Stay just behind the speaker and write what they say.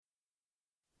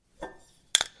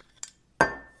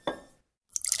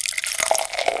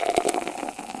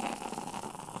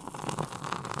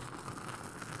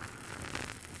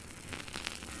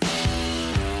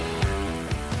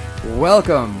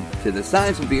Welcome to the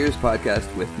Science and Beers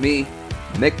podcast with me,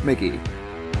 Mick Mickey.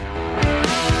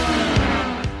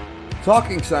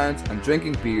 Talking science and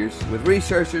drinking beers with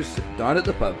researchers down at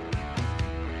the pub.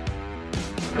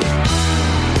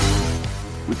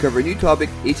 We cover a new topic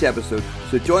each episode,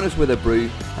 so join us with a brew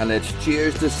and let's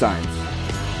cheers to science.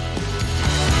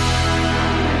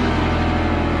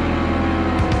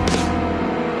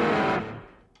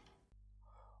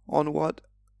 On what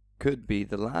could be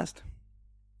the last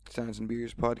Science and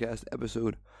Beers podcast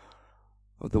episode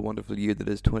of the wonderful year that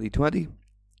is 2020,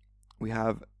 we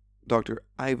have Dr.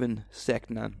 Ivan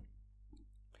Seknan.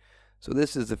 So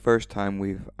this is the first time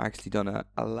we've actually done a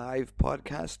live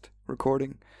podcast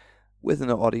recording with an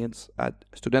audience at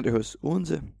Studenterhus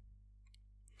Odense. And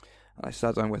I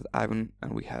sat down with Ivan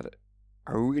and we had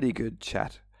a really good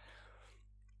chat.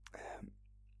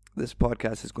 This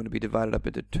podcast is going to be divided up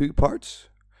into two parts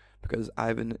because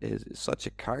Ivan is such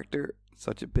a character,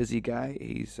 such a busy guy.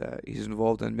 He's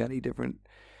involved in many different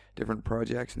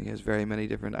projects and he has very many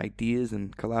different ideas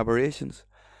and collaborations.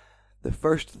 The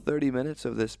first 30 minutes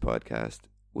of this podcast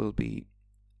will be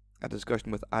a discussion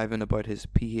with Ivan about his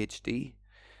PhD.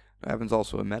 Now, Ivan's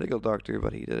also a medical doctor,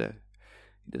 but he did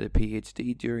a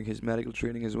PhD during his medical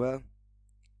training as well.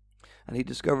 And he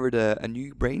discovered a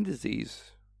new brain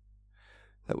disease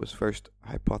that was first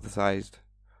hypothesized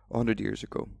 100 years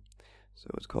ago. So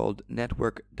it's called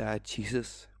network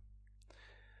diachesis.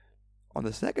 On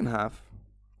the second half,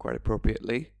 quite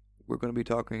appropriately, we're going to be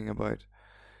talking about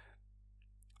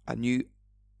a new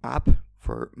app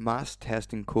for mass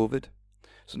testing COVID.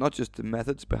 So not just the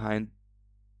methods behind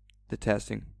the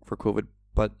testing for COVID,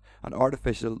 but an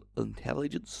artificial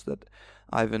intelligence that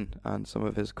Ivan and some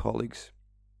of his colleagues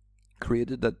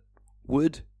created that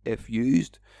would, if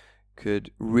used,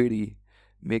 could really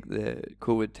make the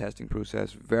COVID testing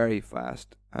process very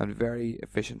fast and very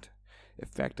efficient,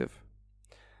 effective.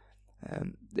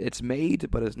 It's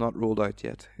made, but it's not rolled out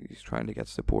yet. He's trying to get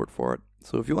support for it.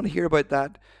 So if you want to hear about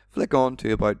that, flick on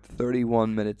to about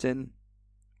 31 minutes in,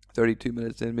 32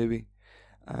 minutes in maybe,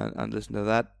 and listen to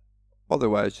that.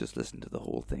 Otherwise, just listen to the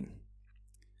whole thing.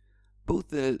 Both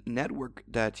the network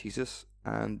diachesis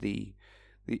and the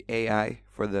AI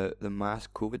for the mass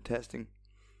COVID testing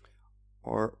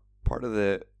are part of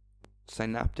the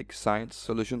Synaptic Science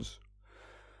Solutions.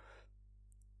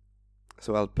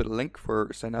 So I'll put a link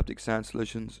for Synaptic Science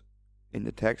Solutions in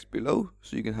the text below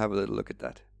so you can have a little look at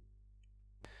that.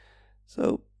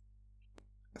 So,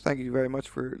 thank you very much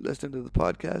for listening to the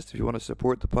podcast. If you want to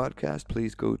support the podcast,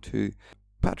 please go to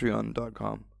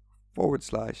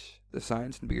patreon.com/the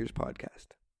Science and Beers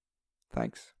podcast.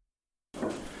 Thanks.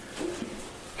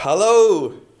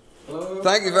 Hello. Hello.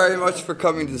 Thank you very much for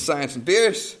coming to the Science and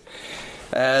Beers.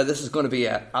 This is going to be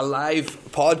a live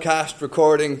podcast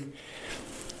recording.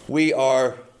 We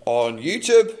are on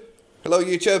YouTube. Hello,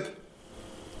 YouTube.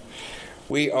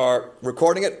 We are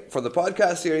recording it for the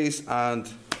podcast series, and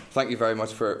thank you very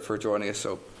much for joining us.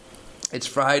 So, it's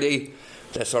Friday.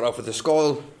 Let's start off with the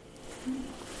skull.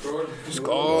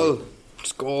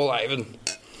 Skull, Ivan.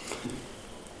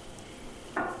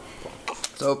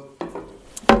 So,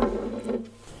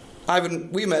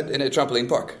 Ivan, we met in a trampoline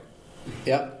park.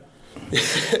 Yeah.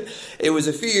 It was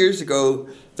a few years ago.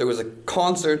 There was a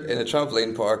concert in a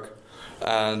trampoline park,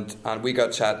 and we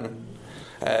got chatting.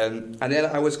 And then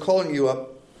I was calling you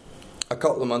up a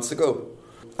couple of months ago.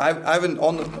 Ivan,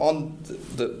 on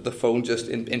the phone, just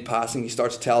in passing, he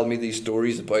starts telling me these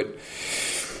stories about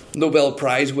Nobel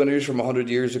Prize winners from 100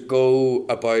 years ago,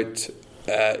 about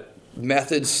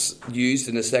methods used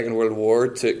in the Second World War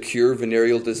to cure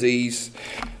venereal disease.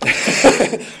 Who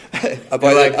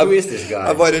is this guy?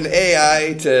 About an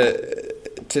AI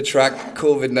to track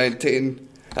COVID-19.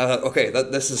 Okay,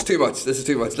 this is too much.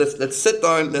 Let's sit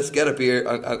down. Let's get a beer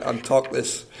and talk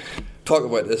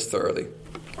about this thoroughly.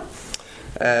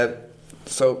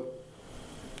 So,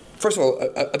 first of all,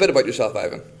 a bit about yourself,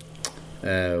 Ivan.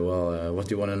 What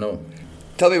do you want to know?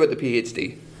 Tell me about the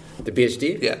PhD. The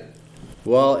PhD? Yeah.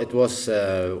 Well, it was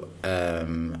I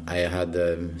had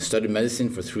studied medicine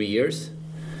for 3 years,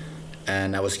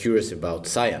 and I was curious about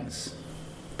science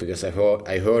because I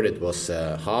heard it was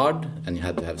hard, and you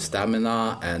had to have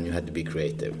stamina, and you had to be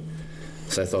creative.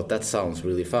 So I thought that sounds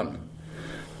really fun.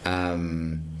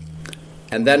 And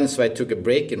then so I took a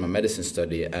break in my medicine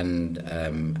study, and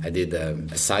I did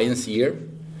a science year.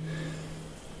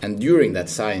 And during that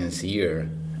science year,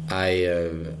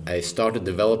 I started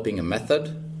developing a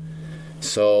method.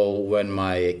 So when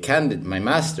my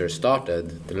master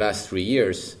started, the last 3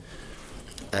 years,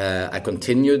 I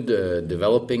continued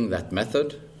developing that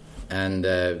method, and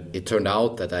it turned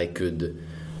out that I could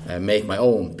make my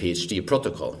own PhD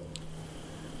protocol.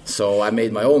 So I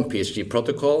made my own PhD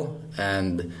protocol,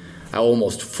 and I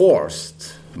almost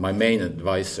forced my main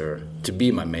advisor to be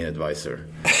my main advisor,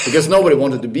 because nobody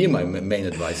wanted to be my main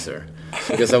advisor,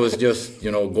 because I was just,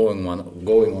 going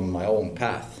on my own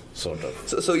path, sort of.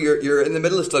 So you're in the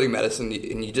middle of studying medicine,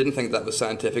 and you didn't think that was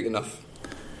scientific enough.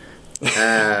 You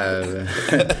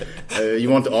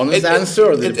want the honest answer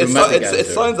or the diplomatic answer? It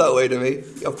sounds that way to me.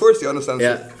 Of course, the honest answer.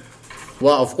 Yeah.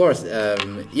 Well, of course.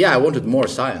 I wanted more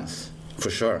science, for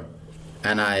sure.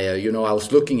 And I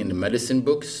was looking in the medicine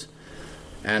books,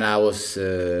 and I was,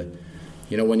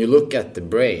 when you look at the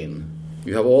brain,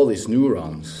 you have all these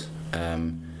neurons,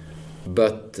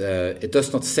 but it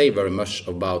does not say very much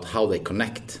about how they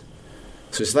connect.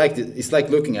 So it's like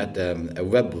looking at a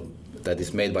web that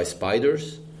is made by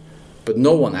spiders, but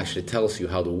no one actually tells you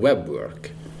how the web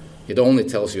works. It only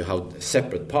tells you how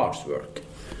separate parts work.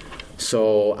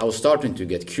 So I was starting to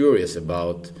get curious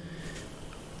about,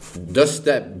 does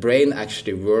that brain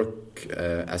actually work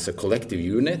as a collective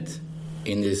unit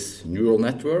in this neural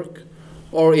network,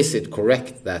 or is it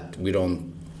correct that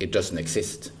it doesn't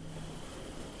exist?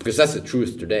 Because that's the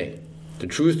truth today. The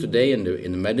truth today in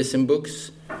the medicine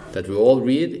books that we all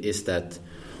read is that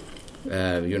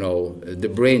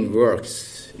the brain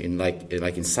works in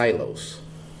in silos.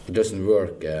 It doesn't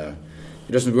work.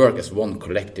 It doesn't work as one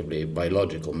collectively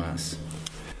biological mass.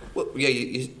 Well,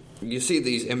 yeah, you see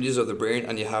these images of the brain,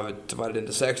 and you have it divided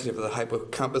into sections. You have the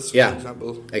hippocampus, for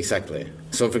example. Exactly.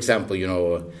 So, for example,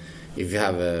 if you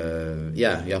have you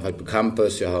have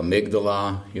hippocampus, you have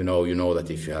amygdala. You know that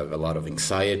if you have a lot of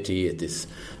anxiety, it is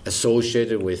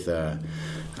associated with a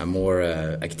more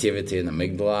activity in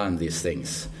amygdala and these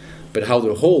things. But how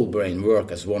the whole brain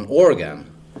works as one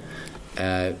organ,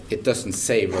 it doesn't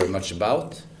say very much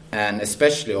about, and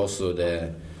especially also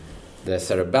the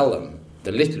cerebellum,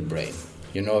 the little brain.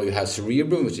 You have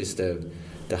cerebrum, which is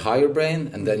the higher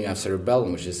brain, and then you have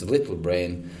cerebellum, which is the little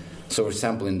brain. So, for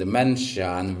example, in dementia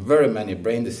and very many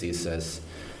brain diseases,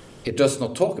 it does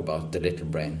not talk about the little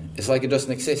brain. It's like it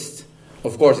doesn't exist.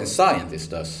 Of course, in science it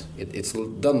does. It's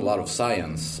done a lot of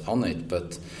science on it,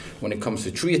 but when it comes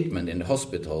to treatment in the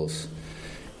hospitals,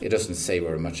 it doesn't say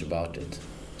very much about it.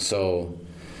 So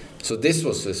this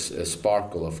was a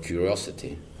sparkle of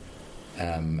curiosity,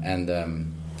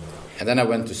 and then I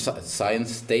went to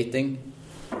science dating.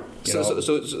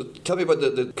 So tell me about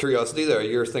the curiosity there.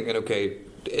 You're thinking, okay,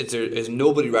 is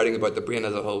nobody writing about the brain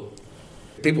as a whole?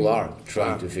 People are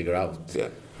trying to figure out. Yeah.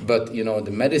 But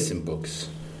the medicine books,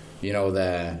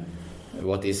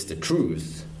 what is the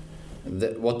truth?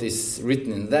 What is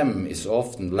written in them is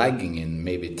often lagging in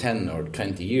maybe 10 or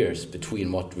 20 years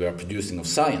between what we are producing of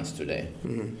science today.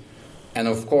 Mm-hmm. And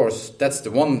of course, that's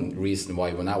the one reason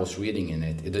why when I was reading in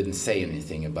it, it didn't say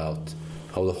anything about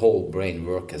how the whole brain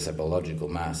works as a biological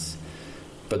mass.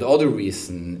 But the other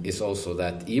reason is also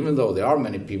that even though there are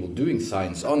many people doing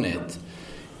science on it,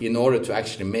 in order to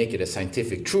actually make it a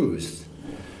scientific truth,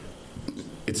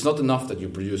 it's not enough that you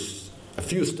produce a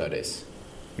few studies.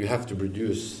 You have to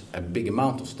produce a big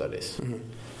amount of studies. Mm-hmm.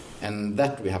 And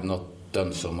that we have not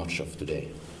done so much of today.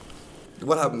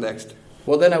 What happened next?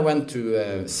 Well, then I went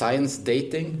to science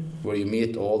dating, where you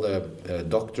meet all the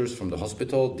doctors from the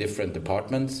hospital, different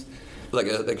departments.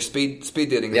 Like speed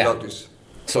dating with doctors?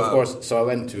 So, wow. Of course, so I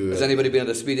went to... Has anybody been at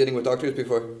a speed dating with doctors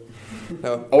before?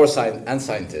 No? Or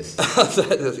scientists.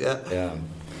 Scientists, yeah. Yeah.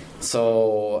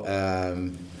 So,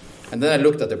 and then I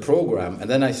looked at the program, and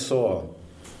then I saw...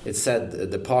 It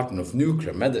said Department of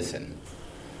Nuclear Medicine.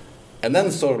 And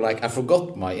then sort of I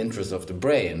forgot my interest of the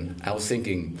brain. I was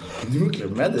thinking, nuclear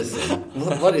medicine?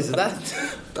 What is that?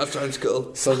 That sounds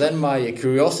cool. So then my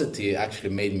curiosity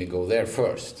actually made me go there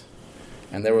first.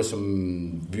 And there were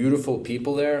some beautiful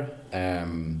people there.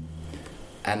 And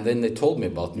then they told me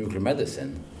about nuclear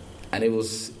medicine. And it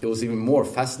was even more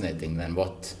fascinating than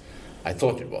what I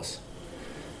thought it was.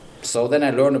 So then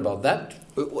I learned about that.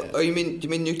 Do you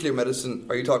mean nuclear medicine?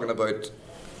 Are you talking about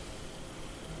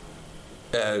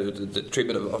the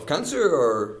treatment of cancer,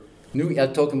 or?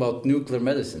 I'm talking about nuclear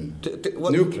medicine.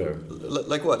 What? Nuclear.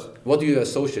 Like what? What do you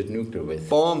associate nuclear with?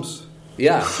 Bombs.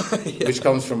 Yeah, yeah. Which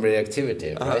comes from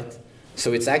radioactivity, right?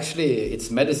 So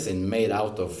it's medicine made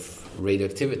out of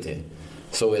radioactivity.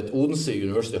 So at Odense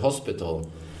University Hospital,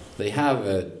 they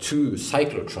have 2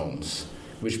 cyclotrons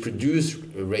which produce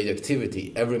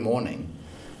radioactivity every morning.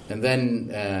 And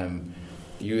then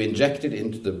you inject it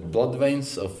into the blood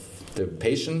veins of the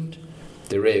patient,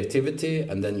 the radioactivity,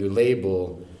 and then you can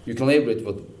label it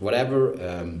with whatever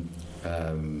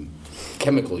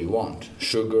chemical you want,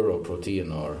 sugar or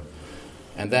protein,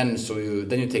 and then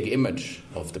you take an image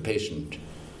of the patient.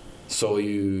 So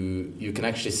you can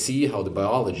actually see how the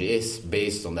biology is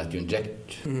based on that you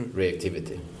inject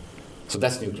reactivity. So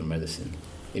that's nuclear medicine,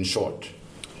 in short.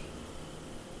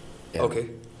 Yeah. Okay.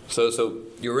 So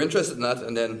you were interested in that,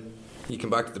 and then you came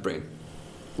back to the brain.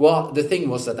 Well, the thing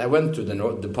was that I went to the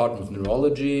Department of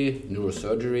Neurology,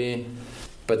 Neurosurgery,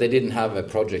 but they didn't have a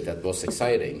project that was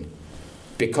exciting.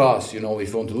 Because, if you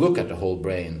want to look at the whole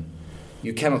brain,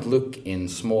 you cannot look in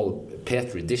small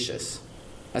Petri dishes.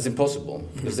 That's impossible,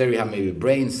 because there you have maybe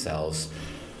brain cells.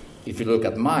 If you look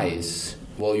at mice,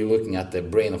 well, you're looking at the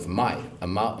brain of a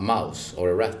mouse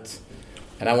or a rat.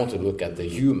 And I want to look at the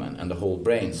human and the whole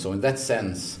brain. So in that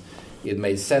sense, it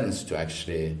made sense to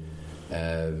actually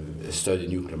study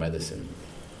nuclear medicine.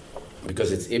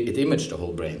 Because it imaged the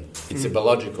whole brain. It's a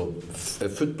biological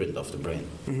footprint of the brain.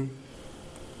 Mm-hmm.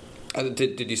 And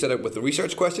did you set up with the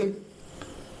research question?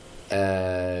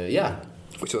 Yeah.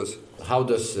 Which was? How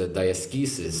does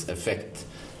diaskesis affect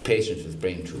patients with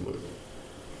brain tumor?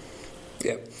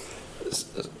 Yeah.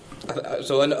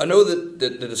 So I know that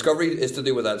the discovery is to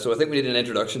do with that. So I think we need an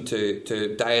introduction to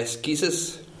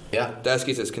diaskesis. Yeah.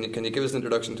 Diaskesis. Can you give us an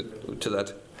introduction to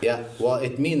that? Yeah. Well,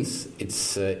 it's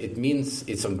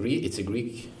a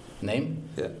Greek name.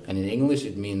 Yeah. And in English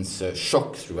it means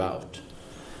shock throughout.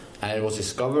 And it was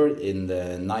discovered in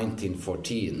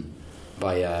 1914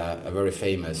 by a very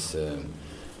famous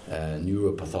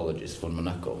neuropathologist from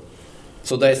Monaco.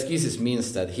 So diaskesis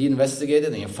means that he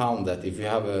investigated and he found that if you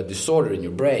have a disorder in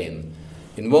your brain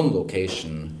in one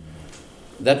location,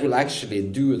 that will actually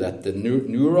do that the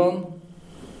neuron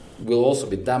will also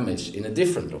be damaged in a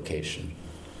different location.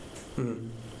 Mm-hmm.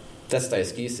 That's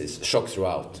diaskesis, shock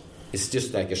throughout. It's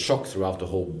just like a shock throughout the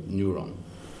whole neuron.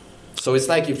 So it's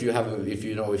like if you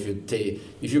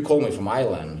call me from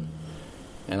Ireland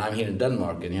and I'm here in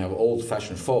Denmark and you have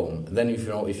old-fashioned phone, then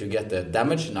if you get the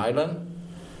damage in Ireland,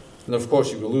 then of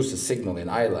course you will lose the signal in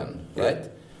Ireland, right? Yeah.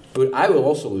 But I will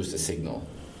also lose the signal.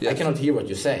 Yes. I cannot hear what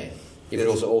you say if it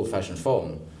was an old-fashioned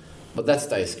phone. But that's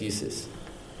diaskesis.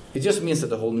 It just means that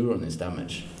the whole neuron is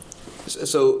damaged.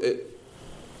 So,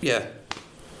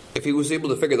 if he was able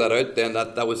to figure that out, then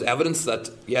that was evidence that,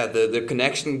 the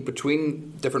connection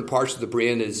between different parts of the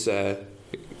brain is...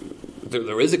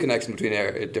 there is a connection between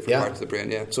different parts of the brain,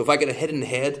 yeah. So if I get a hit in the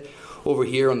head over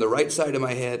here on the right side of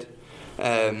my head,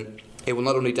 it will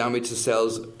not only damage the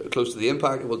cells close to the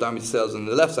impact, it will damage the cells on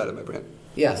the left side of my brain.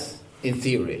 Yes, in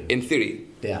theory. In theory.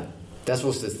 Yeah, that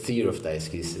was the theory of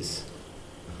diaskesis.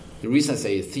 The reason I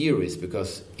say theory is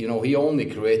because, he only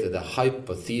created a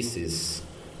hypothesis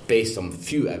based on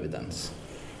few evidence.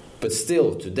 But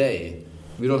still, today,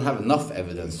 we don't have enough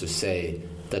evidence to say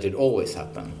that it always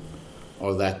happened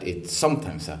or that it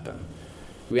sometimes happened.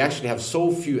 We actually have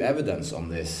so few evidence on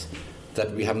this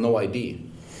that we have no idea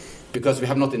because we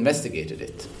have not investigated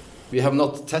it. We have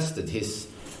not tested his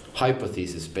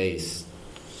hypothesis based.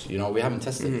 We haven't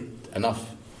tested it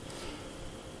enough.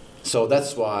 So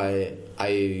that's why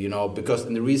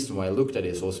and the reason why I looked at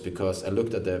it was because I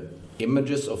looked at the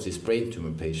images of these brain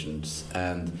tumor patients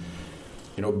and,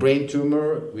 brain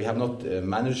tumor, we have not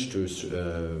managed to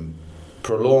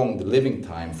prolong the living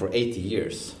time for 80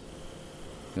 years,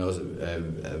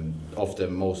 of the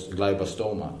most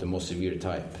glioblastoma, the most severe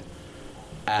type.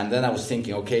 And then I was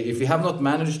thinking, okay, if we have not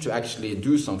managed to actually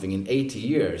do something in 80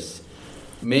 years,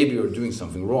 maybe we're doing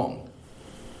something wrong,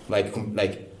 like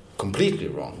completely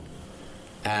wrong.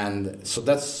 And so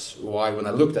that's why when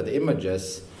I looked at the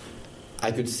images,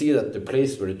 I could see that the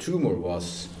place where the tumor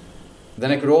was,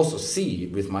 then I could also see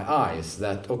with my eyes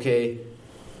that, okay,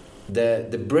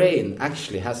 the brain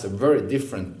actually has a very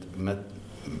different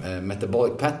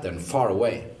metabolic pattern far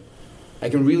away. I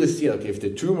can really see, okay, if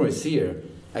the tumor is here,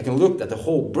 I can look that the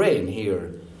whole brain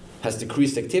here has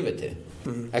decreased activity.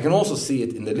 Mm-hmm. I can also see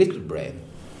it in the little brain.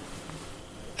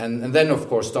 And then, of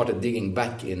course, started digging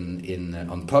back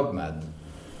on PubMed.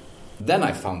 Then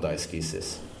I found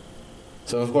diaskesis.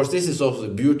 So, of course, this is also the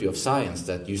beauty of science,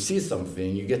 that you see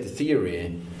something, you get the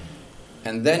theory,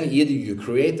 and then either you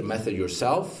create the method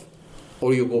yourself,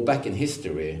 or you go back in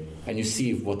history and you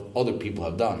see what other people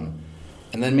have done.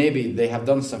 And then maybe they have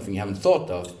done something you haven't thought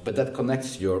of, but that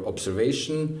connects your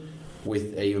observation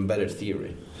with an even better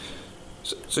theory.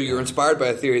 So you're inspired by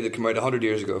a theory that came out 100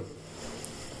 years ago?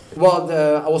 Well,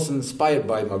 I was inspired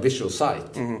by my visual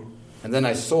sight. Mm-hmm. And then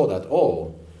I saw that,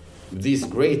 these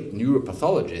great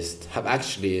neuropathologists have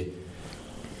actually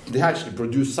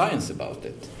produced science about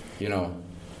it,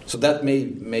 So that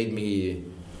made me,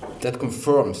 that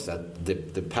confirms that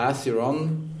the path you're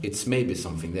on, it's maybe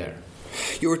something there.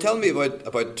 You were telling me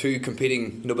about two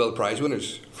competing Nobel Prize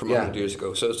winners from 100 years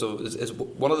ago. So is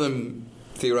one of them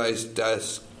theorized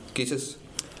diaskesis?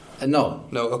 No.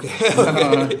 No, okay.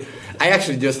 I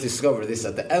actually just discovered this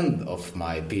at the end of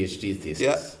my PhD thesis.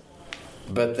 Yeah.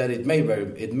 But then it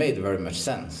made very much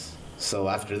sense. So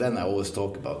after then, I always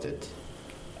talk about it,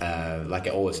 like I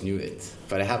always knew it,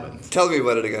 but I haven't. Tell me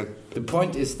about it again. The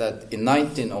point is that in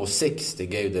 1906 they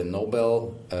gave the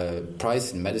Nobel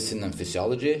Prize in Medicine and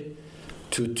Physiology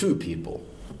to 2 people,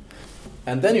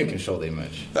 and then you can show the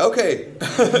image. Okay.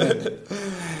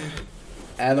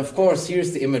 And of course,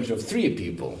 here's the image of 3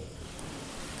 people,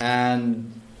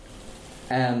 and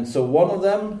so one of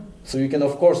them. So you can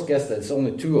of course guess that it's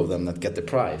only 2 of them that get the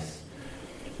prize.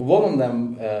 One of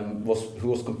them who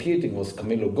was competing was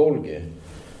Camillo Golgi.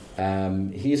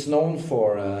 He's known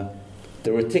for the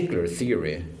reticular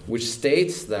theory, which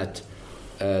states that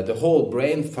the whole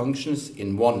brain functions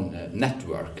in one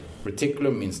network.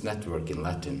 Reticulum means network in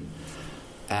Latin.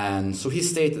 And so he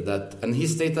stated that, and he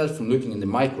stated that from looking in the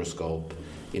microscope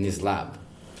in his lab.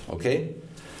 Okay?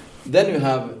 Then you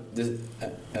have this,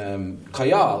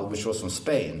 Cajal, which was from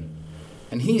Spain,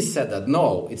 and he said that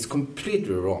no, it's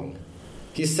completely wrong.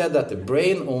 He said that the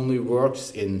brain only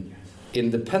works in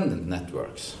independent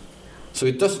networks. So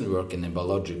it doesn't work in a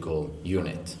biological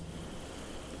unit.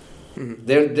 Mm-hmm.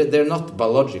 They're not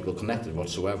biological connected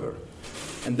whatsoever.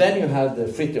 And then you have the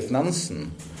Fridtjof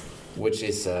Nansen, which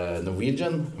is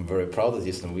Norwegian. I'm very proud that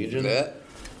he's Norwegian. Yeah.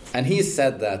 And he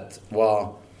said that,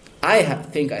 well, I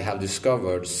think I have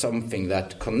discovered something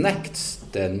that connects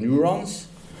the neurons,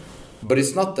 but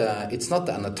it's not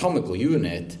the anatomical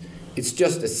unit. It's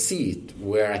just a seat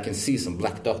where I can see some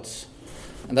black dots.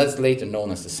 And that's later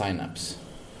known as the synapse.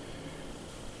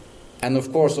 And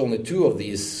of course, only 2 of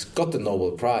these got the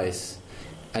Nobel Prize.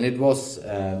 And it was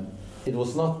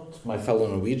not my fellow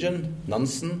Norwegian,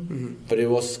 Nansen, mm-hmm. but it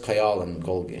was Cajal and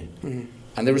Golgi. Mm-hmm.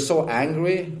 And they were so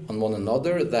angry on one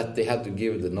another that they had to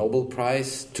give the Nobel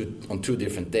Prize on 2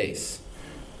 different days.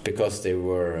 Because they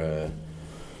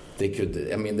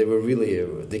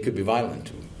could be violent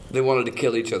too. They wanted to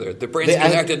kill each other. The brain's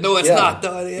connected. No, it's not.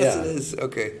 No, yes, it is.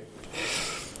 Okay.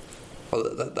 Well,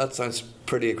 that sounds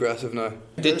pretty aggressive now.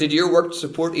 Did your work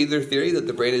support either theory that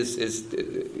the brain is?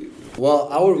 Well,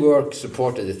 our work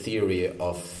supported the theory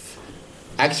of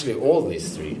actually all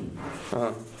these 3.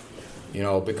 Uh-huh. You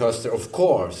know, because of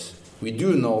course we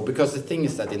do know. Because the thing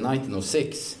is that in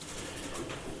 1906,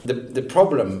 the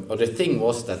problem or the thing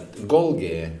was that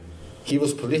Golgi, he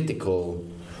was politically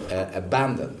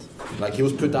abandoned, like he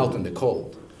was put out in the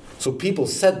cold. So people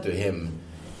said to him,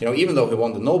 you know, even though he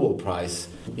won the Nobel Prize,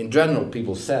 in general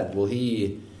people said, well,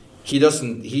 he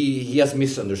has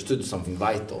misunderstood something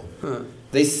vital. Huh.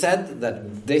 They said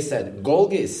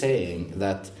Golgi is saying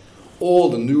that all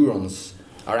the neurons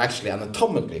are actually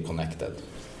anatomically connected,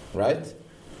 right?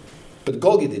 But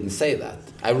Golgi didn't say that.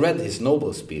 I read his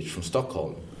Nobel speech from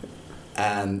Stockholm,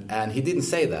 and he didn't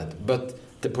say that. But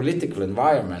the political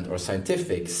environment or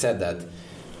scientific said that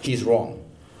he's wrong.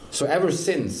 So ever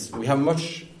since we have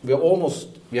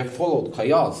followed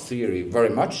Cajal's theory very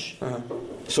much. Uh-huh.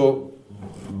 So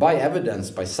by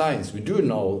evidence, by science, we do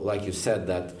know, like you said,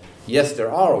 that yes,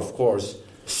 there are of course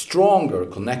stronger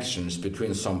connections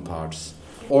between some parts,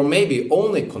 or maybe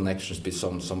only connections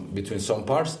between some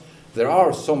parts. There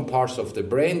are some parts of the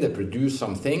brain that produce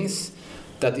some things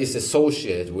that is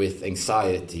associated with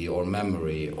anxiety or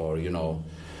memory, or you know.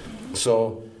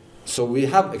 So we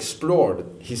have explored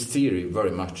his theory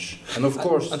very much, and of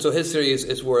course. And so his theory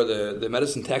is where the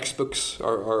medicine textbooks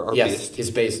are yes, based. Yes, it's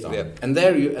based on. Yeah. And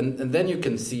there and then you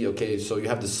can see. Okay, so you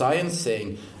have the science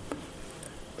saying.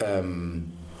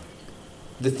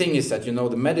 The thing is that, you know,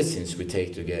 the medicines we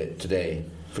take today,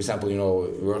 for example, you know,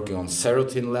 working on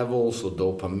serotonin levels or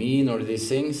dopamine or these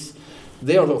things,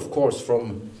 they are of course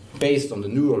based on the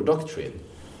neural doctrine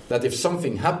that if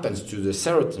something happens to the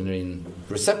serotonin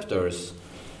receptors,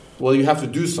 well, you have to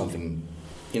do something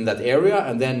in that area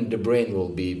and then the brain will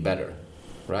be better,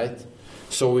 right?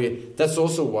 So that's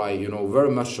also why, you know, very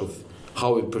much of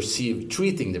how we perceive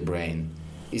treating the brain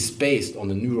is based on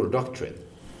the neural doctrine.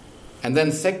 And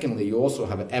then secondly, you also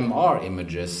have MR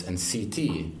images and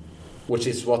CT, which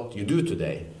is what you do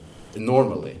today,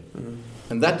 normally. Mm-hmm.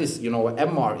 And that is, you know, an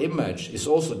MR image is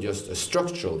also just a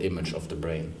structural image of the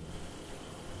brain.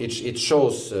 It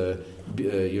shows,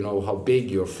 you know, how big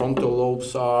your frontal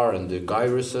lobes are and the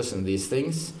gyruses and these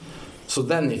things. So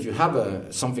then if you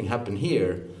have something happen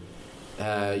here,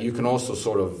 you can also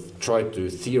sort of try to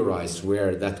theorize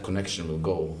where that connection will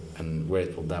go and where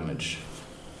it will damage.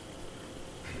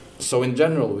 So in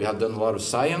general, we have done a lot of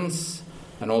science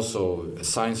and also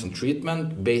science and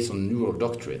treatment based on neural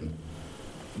doctrine.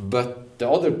 But the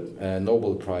other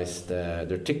Nobel Prize, the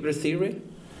reticular theory,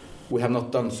 we have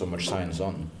not done so much science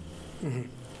on. Mm-hmm.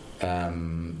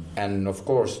 And of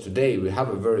course, today we have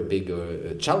a very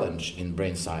big challenge in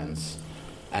brain science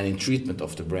and in treatment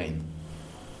of the brain.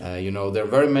 There are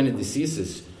very many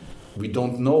diseases we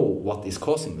don't know what is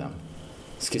causing them.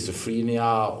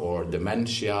 Schizophrenia or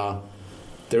dementia.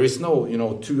 There is no,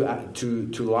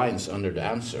 two lines under the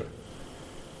answer.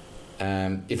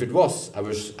 If it was,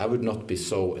 I would not be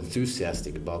so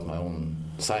enthusiastic about my own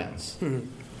science.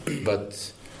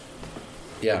 But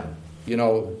yeah,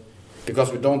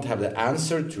 because we don't have the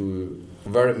answer to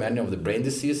very many of the brain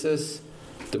diseases,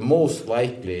 the most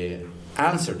likely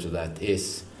answer to that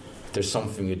is there's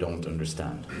something we don't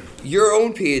understand. Your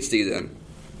own PhD then,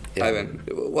 Yeah. Ivan.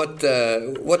 What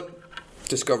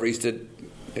discoveries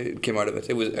came out of it?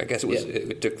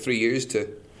 It took 3 years to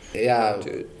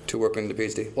work on the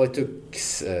PhD. Well, it took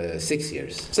 6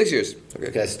 years. 6 years. Okay.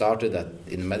 Okay, I started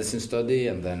in medicine study,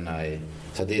 and then I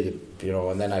did,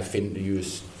 and then I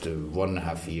used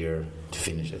 1.5 years to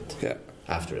finish it. Yeah.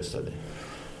 After a study,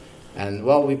 and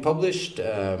well, we published.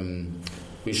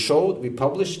 We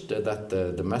published that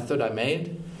the method I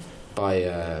made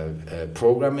by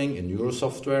programming in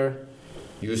neurosoftware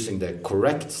using the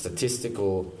correct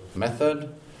statistical method.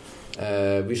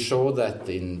 We showed that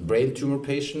in brain tumor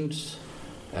patients,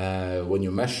 when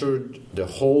you measured the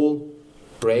whole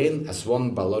brain as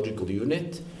one biological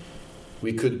unit,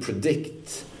 we could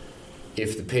predict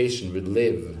if the patient would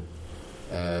live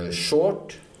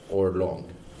short or long,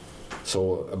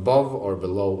 so above or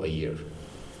below a year,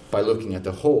 by looking at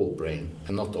the whole brain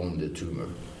and not only the tumor.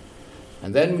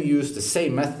 And then we used the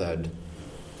same method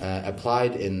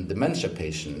applied in dementia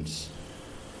patients,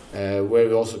 where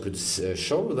we also could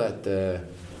show that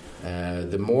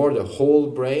the more the whole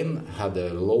brain had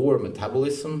a lower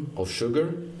metabolism of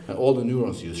sugar, and all the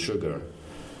neurons use sugar,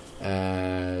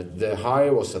 the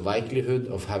higher was the likelihood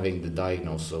of having the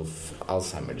diagnosis of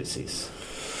Alzheimer's disease.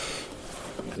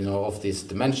 Of these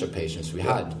dementia patients we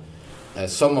had,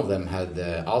 some of them had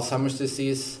Alzheimer's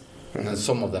disease, and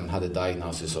some of them had a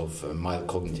diagnosis of mild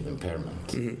cognitive impairment.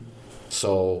 Mm-hmm.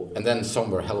 So, and then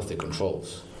some were healthy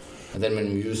controls. And then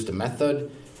when we used the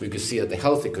method, we could see that the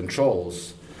healthy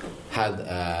controls had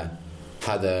a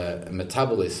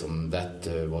metabolism that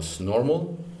was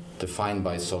normal, defined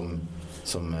by some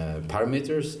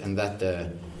parameters, and that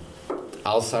the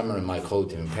Alzheimer and mild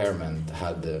cognitive impairment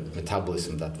had the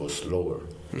metabolism that was lower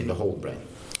in the whole brain.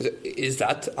 Is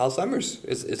that Alzheimer's?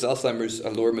 Is Alzheimer's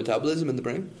a lower metabolism in the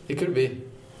brain? It could be.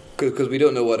 Because we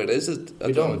don't know what it is at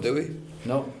the moment, do we?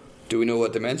 No. Do we know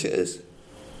what dementia is?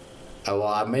 Well,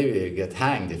 I maybe get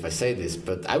hanged if I say this,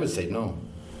 but I would say no.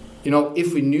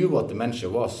 If we knew what dementia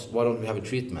was, why don't we have a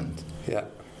treatment? Yeah.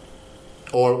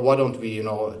 Or why don't we,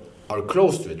 are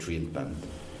close to a treatment?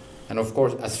 And of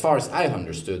course, as far as I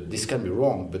understood, this can be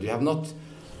wrong, but you have not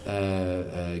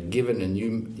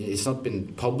it's not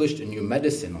been published a new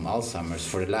medicine on Alzheimer's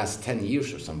for the last 10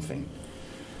 years or something.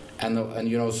 And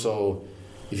so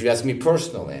if you ask me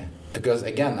personally, because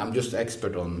again, I'm just an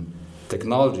expert on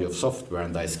technology of software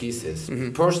and dysgenesis.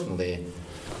 Mm-hmm. Personally,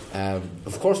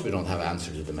 of course we don't have an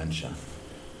answer to dementia.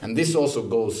 And this also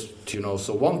goes to,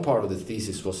 so one part of the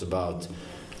thesis was about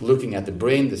looking at the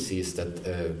brain disease that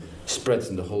spreads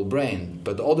in the whole brain,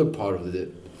 but the other part of the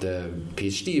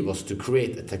PhD was to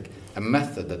create a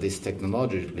method that is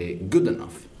technologically good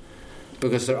enough.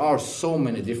 Because there are so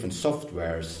many different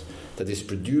softwares that is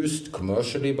produced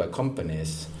commercially by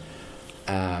companies,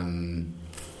 and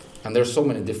there are so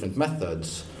many different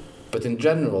methods. But in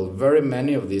general, very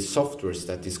many of these softwares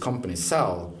that these companies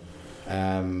sell,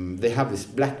 they have these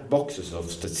black boxes of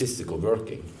statistical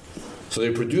working. So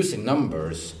they're producing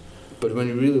numbers, but when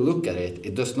you really look at it,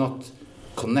 it does not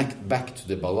connect back to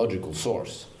the biological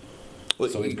source. Well,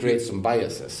 so it creates some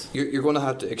biases. You're going to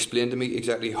have to explain to me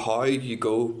exactly how you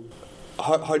go.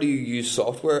 How do you use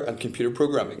software and computer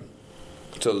programming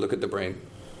to look at the brain?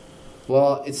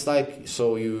 Well, it's like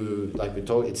we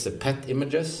talked. It's the PET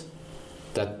images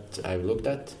that I looked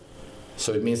at.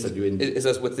 So it means that is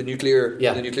that with the nuclear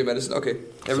medicine? Okay,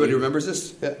 everybody remembers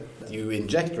this. Yeah. You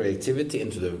inject reactivity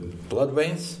into the blood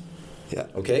veins. Yeah.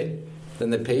 Okay.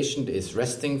 Then the patient is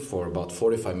resting for about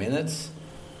 45 minutes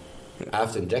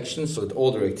after injection, so that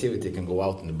all the reactivity can go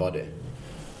out in the body.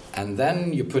 And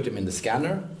then you put him in the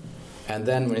scanner, and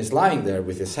then when he's lying there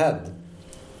with his head,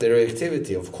 the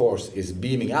reactivity, of course, is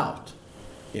beaming out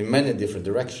in many different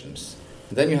directions.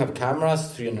 And then you have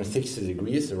cameras 360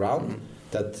 degrees around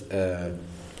that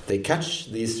they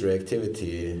catch these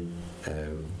reactivity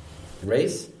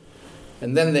rays,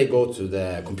 and then they go to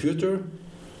the computer,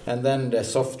 and then the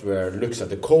software looks at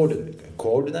the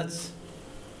coordinates,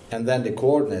 and then the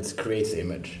coordinates creates the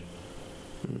image.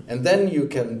 And then you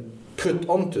can put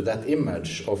onto that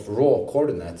image of raw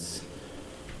coordinates,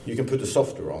 you can put a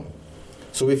software on.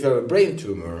 So if you have a brain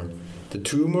tumor, the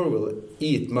tumor will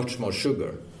eat much more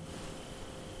sugar.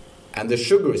 And the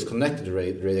sugar is connected to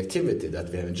radioactivity that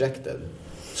we have injected.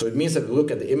 So it means that if you look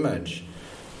at the image,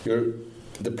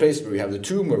 the place where you have the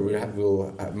tumor will have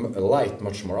a light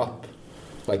much more up,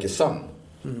 like a sun.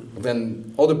 Mm-hmm.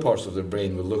 Then other parts of the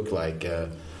brain will look like a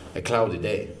cloudy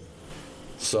day.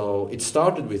 So it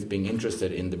started with being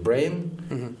interested in the brain,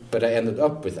 mm-hmm. but I ended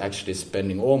up with actually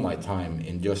spending all my time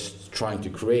in just trying to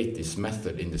create this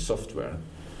method in the software,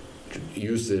 to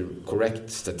use the correct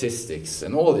statistics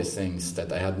and all these things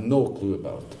that I had no clue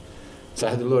about. So I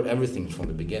had to learn everything from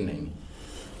the beginning.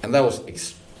 And that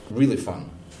was really fun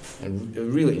and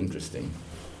really interesting.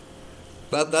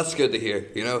 That's good to hear.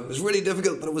 You know, it was really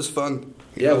difficult, but it was fun.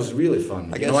 Yeah, it was really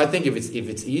fun. I think if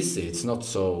it's easy, it's not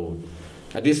so.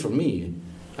 At least for me,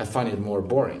 I find it more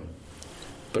boring.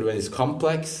 But when it's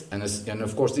complex, and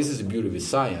of course, this is the beauty with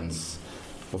science.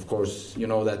 Of course, you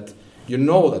know that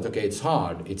okay, it's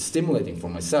hard, it's stimulating for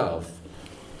myself,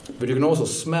 but you can also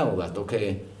smell that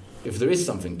okay, if there is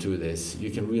something to this,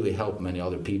 you can really help many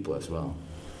other people as well.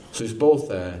 So it's both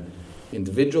an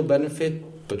individual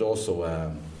benefit, but also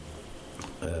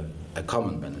a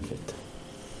common benefit.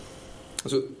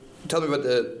 So tell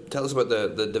us about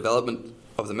the development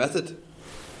of the method,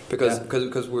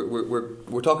 because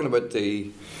we're talking about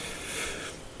the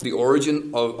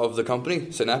origin of the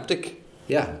company, Synaptic.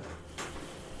 Yeah.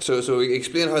 So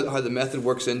explain how the method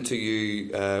works into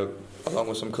you, along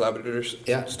with some collaborators.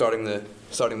 Yeah. Starting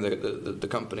the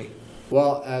company.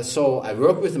 Well, so I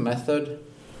worked with the method.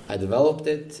 I developed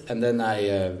it, and then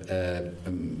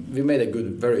we made a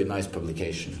very nice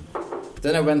publication.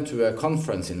 Then I went to a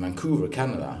conference in Vancouver,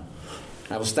 Canada.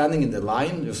 I was standing in the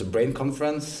line. It was a brain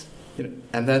conference,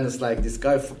 and then it's like this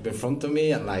guy in front of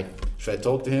me, and like, should I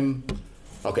talk to him?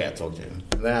 Okay, I talked to him.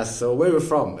 And then I asked, so where are you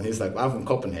from? And he's like, I'm from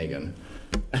Copenhagen.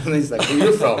 And he's like, where are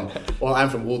you from? Well, I'm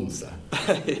from Odense.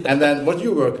 Yeah. And then what are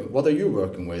you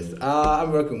working with?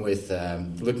 I'm working with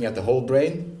looking at the whole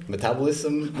brain,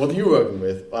 metabolism. What are you working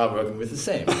with? Well, I'm working with the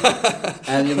same.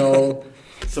 And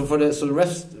so the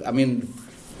rest, I mean,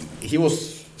 he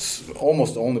was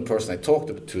almost the only person I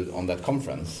talked to on that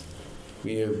conference.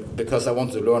 Because I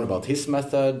wanted to learn about his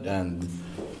method, and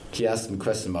he asked me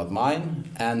questions about mine,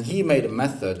 and he made a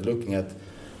method looking at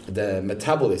the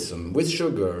metabolism with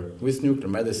sugar, with nuclear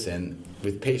medicine,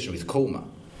 with patients with coma.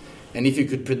 And if you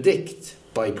could predict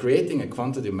by creating a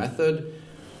quantitative method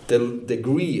the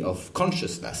degree of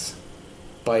consciousness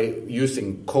by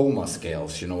using coma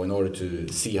scales, in order to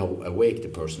see how awake the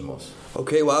person was.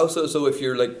 Okay, wow. So if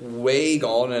you're like way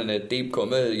gone in a deep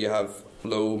coma, you have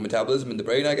low metabolism in the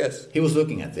brain, I guess. He was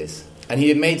looking at this, and he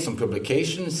had made some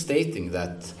publications stating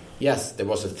that yes, there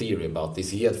was a theory about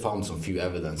this. He had found some few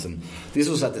evidence, and this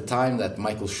was at the time that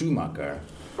Michael Schumacher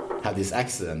had this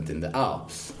accident in the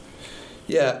Alps.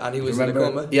 Yeah, and he was in a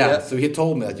coma. Yeah, so he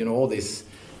told me that all these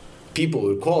people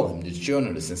would call him, these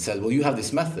journalists, and said, "Well, you have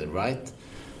this method, right?"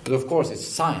 But of course, it's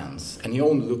science, and he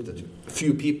only looked at a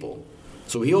few people.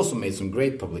 So he also made some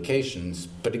great publications,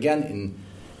 but again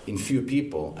in few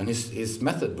people, and his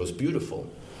method was beautiful.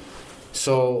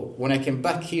 So when I came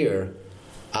back here,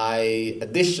 I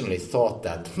additionally thought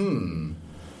that,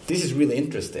 this is really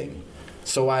interesting.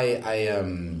 So I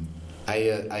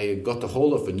got a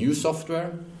hold of a new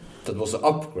software that was an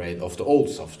upgrade of the old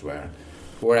software,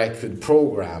 where I could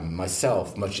program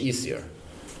myself much easier,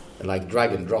 like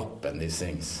drag and drop and these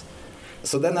things.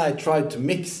 So then I tried to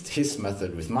mix his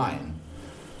method with mine,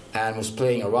 and was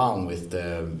playing around with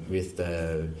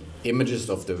the images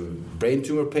of the brain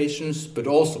tumor patients, but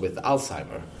also with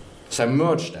Alzheimer. So I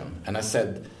merged them, and I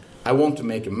said, I want to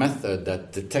make a method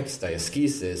that detects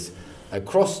diaskesis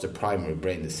across the primary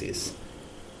brain disease.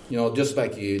 Just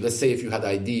like let's say if you had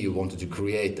ID, you wanted to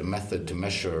create a method to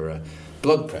measure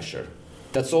blood pressure.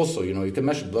 That's also, you can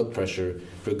measure blood pressure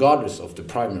regardless of the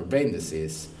primary brain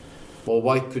disease. Well,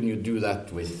 why couldn't you do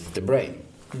that with the brain?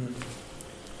 Mm-hmm.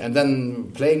 And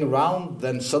then playing around,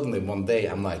 then suddenly one day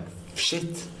I'm like,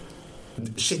 shit,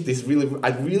 I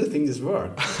really think this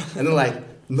works. And then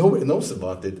nobody knows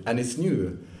about it, and it's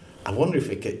new. I wonder if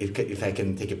I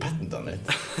can take a patent on it.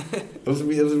 It was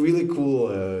really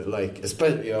cool. It's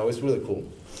really cool.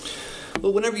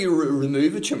 Well, whenever you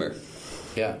remove a tumor,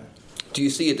 yeah, do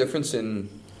you see a difference in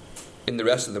the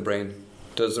rest of the brain?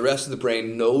 Does the rest of the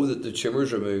brain know that the tumor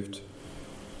is removed?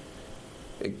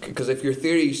 Because if your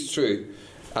theory is true,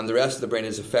 and the rest of the brain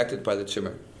is affected by the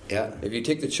tumor, yeah, if you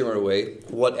take the tumor away,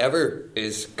 whatever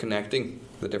is connecting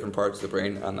the different parts of the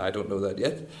brain, and I don't know that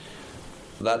yet,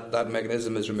 that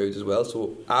mechanism is removed as well.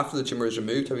 So after the tumor is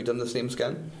removed, have you done the same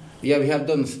scan? Yeah, we have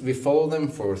done. We follow them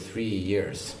for 3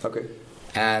 years. Okay.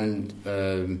 And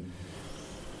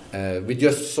we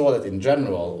just saw that in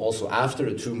general, also after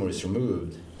the tumor is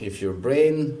removed, if your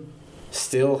brain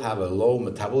still have a low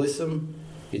metabolism,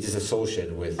 it is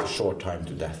associated with a short time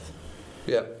to death.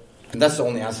 Yeah. And that's the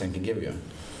only answer I can give you.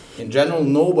 In general,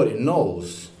 nobody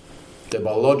knows the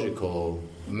biological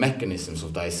mechanisms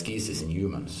of dieschesis in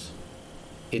humans.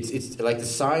 It's like the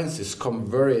science has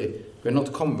we're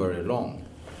not come very long.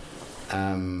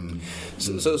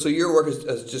 So your work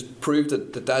has just proved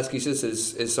that dieschesis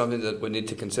is something that we need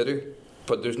to consider,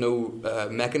 but there's no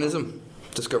mechanism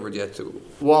discovered yet.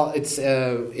 Well, the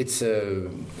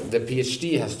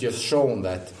PhD has just shown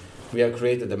that we have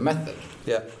created a method.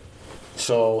 Yeah.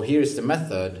 So here's the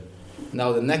method.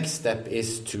 Now the next step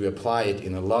is to apply it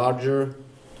in a larger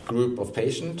group of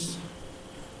patients,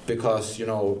 because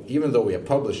even though we are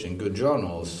publishing good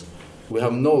journals, we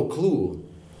have no clue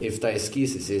if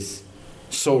dieschesis is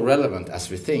so relevant as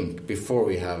we think before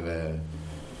we have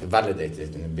validated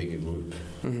it in a bigger group.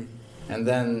 Mm-hmm.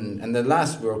 And the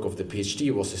last work of the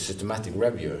PhD was a systematic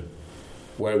review,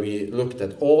 where we looked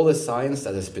at all the science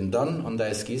that has been done on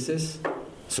dieschesis.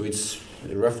 So it's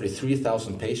roughly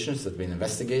 3,000 patients that have been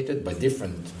investigated by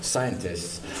different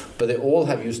scientists, but they all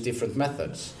have used different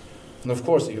methods. And of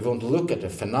course, if you want to look at a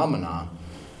phenomena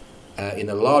in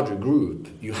a larger group,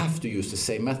 you have to use the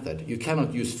same method. You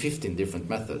cannot use 15 different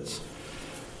methods.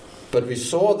 But we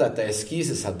saw that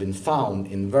dieschesis had been found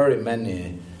in very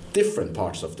many different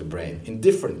parts of the brain, in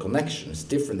different connections,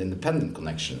 different independent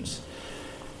connections.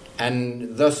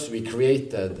 And thus we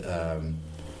created a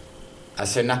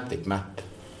synaptic map,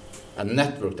 a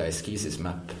network dieschesis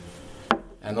map.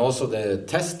 And also the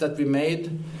test that we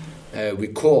made, we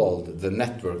called the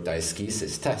network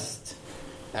dieschesis test.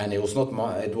 And it was not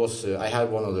I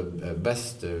had one of the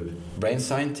best brain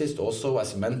scientists also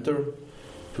as a mentor,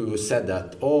 who said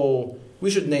that, we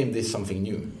should name this something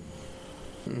new.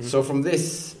 Mm-hmm. So from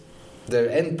this, the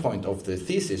end point of the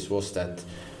thesis was that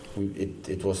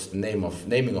it was the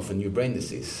naming of a new brain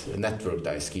disease, a network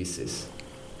dieschesis,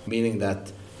 meaning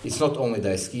that it's not only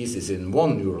dieschesis in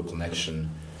one neural connection,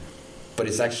 but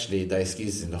it's actually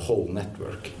dieschesis in the whole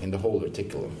network, in the whole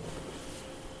reticulum.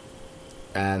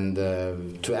 And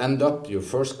to end up your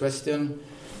first question,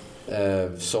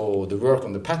 so the work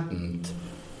on the patent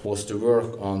was to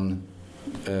work on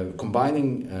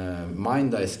combining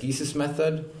mind dieschesis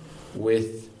method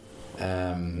with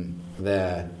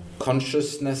the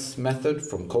consciousness method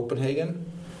from Copenhagen.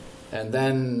 And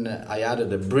then I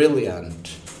added a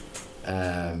brilliant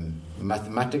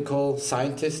mathematical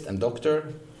scientist and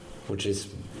doctor, which is,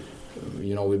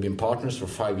 we've been partners for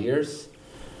 5 years.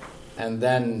 And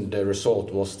then the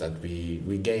result was that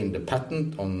we gained a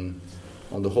patent on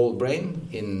the whole brain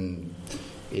in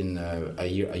a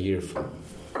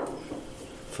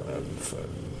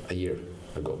year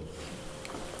ago.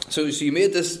 So you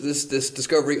made this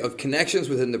discovery of connections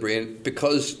within the brain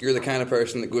because you're the kind of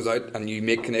person that goes out and you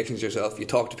make connections yourself. You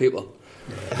talk to people.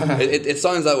 It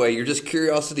sounds that way. You're just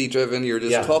curiosity driven. You're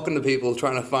just talking to people,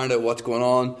 trying to find out what's going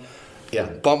on. Yeah.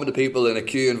 Bumping to people in a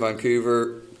queue in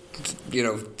Vancouver.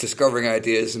 Discovering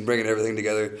ideas and bringing everything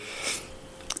together.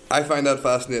 I find that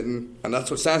fascinating, and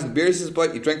that's what Science and Beers is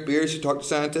about. You drink beers, you talk to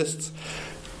scientists.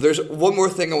 There's one more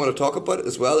thing I want to talk about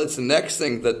as well. It's the next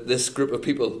thing that this group of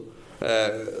people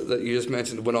that you just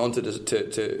mentioned went on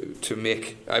to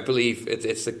make. I believe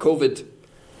it's the COVID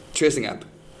tracing app.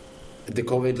 The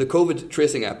COVID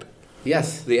tracing app.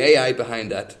 Yes. The AI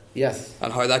behind that. Yes.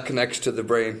 And how that connects to the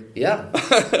brain. Yeah.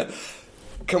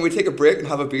 Can we take a break and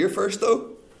have a beer first, though?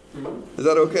 Mm-hmm. Is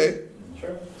that okay?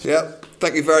 Sure. Yeah.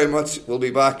 Thank you very much. We'll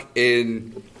be back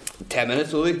in 10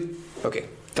 minutes, will we? Okay.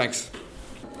 Thanks.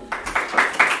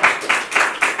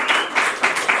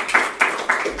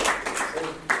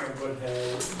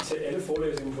 Til alle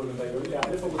forelæsninger på den der, jeg har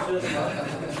aldrig fokuseret så meget.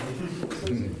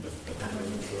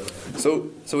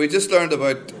 So we just learned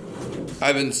about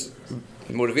Ivan's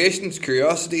motivations,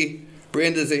 curiosity,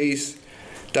 brain disease,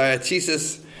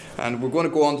 dieschesis, and we're going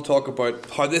to go on to talk about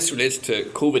how this relates to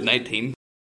COVID-19.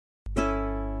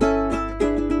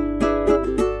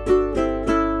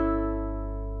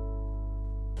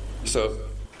 So,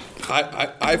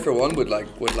 I for one would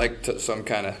like to some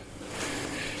kind of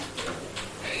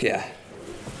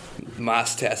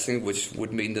mass testing, which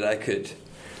would mean that I could,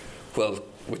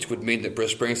 which would mean that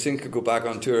Bruce Springsteen could go back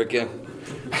on tour again.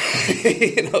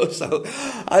 So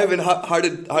Ivan, how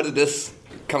did this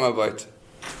come about?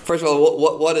 First of all,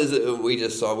 what is it we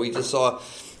just saw? We just saw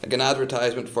like an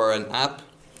advertisement for an app.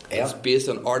 Yeah. It's based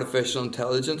on artificial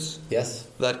intelligence. Yes.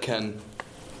 That can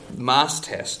mass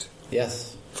test.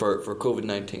 Yes. For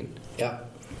COVID-19. Yeah.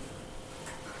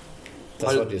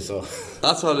 That's what you saw.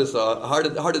 That's what I saw.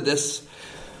 How did this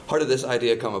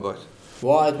idea come about?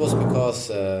 Well, it was because,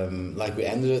 like we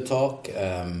ended the talk,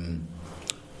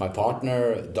 my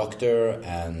partner, doctor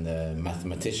and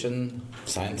mathematician,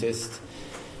 scientist,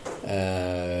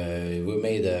 we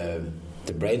made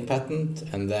the brain patent,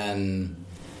 and then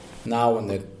now when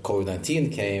the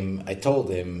COVID-19 came,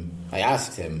 I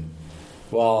asked him,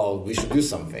 well, we should do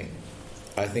something.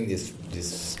 I think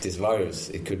this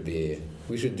virus,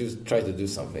 we should try to do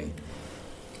something.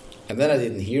 And then I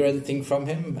didn't hear anything from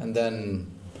him, and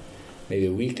then maybe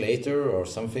a week later or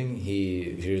something,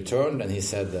 he returned and he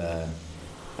said,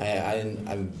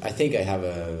 I think I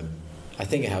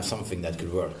have something that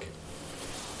could work.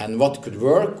 And what could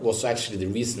work was actually the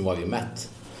reason why we met.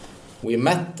 We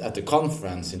met at the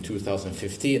conference in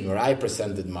 2015 where I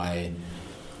presented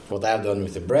what I've done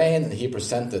with the brain, and he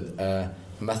presented a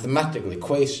mathematical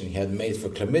equation he had made for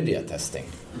chlamydia testing.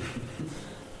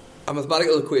 A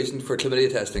mathematical equation for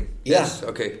chlamydia testing? Yeah. Yes,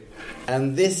 okay.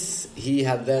 And this he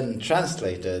had then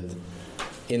translated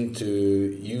into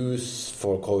use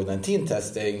for COVID-19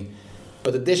 testing,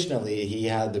 but additionally he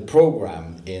had the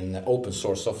program in open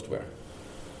source software.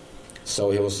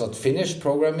 So he was not finished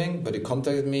programming, but he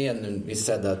contacted me and then he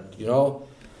said that,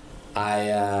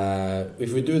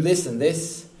 if we do this and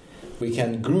this, we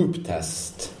can group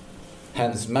test,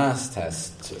 hence mass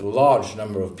test, a large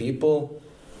number of people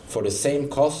for the same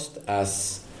cost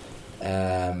as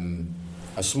a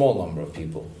small number of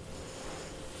people.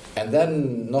 And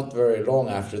then not very long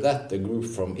after that, the group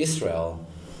from Israel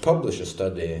published a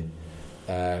study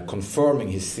confirming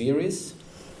his theories,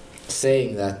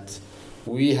 saying that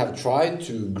we have tried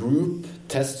to group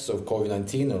tests of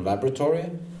COVID-19 in laboratory,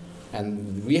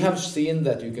 and we have seen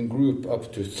that you can group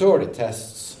up to 30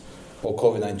 tests of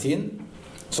COVID-19.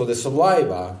 So the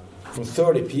saliva from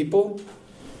 30 people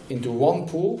into one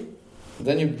pool,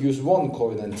 then you use one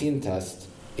COVID-19 test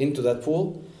into that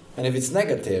pool, and if it's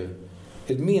negative,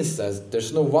 it means that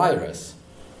there's no virus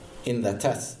in that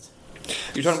test.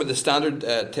 You're talking about the standard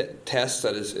test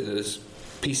that is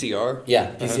PCR?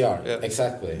 Yeah, PCR, yeah.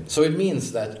 Exactly. So it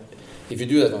means that if you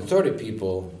do that on 30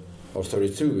 people, or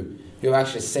 32, you've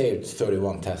actually saved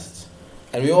 31 tests.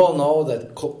 And we all know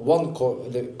that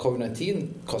the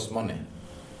COVID-19 costs money.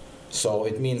 So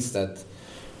it means that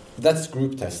that's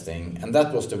group testing, and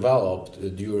that was developed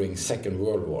during Second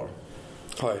World War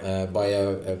by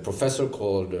a professor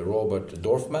called Robert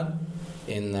Dorfman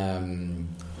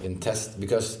in test,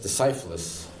 because the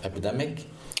syphilis epidemic,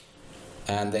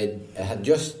 and they had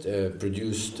just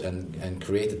produced and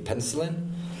created penicillin,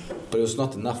 but it was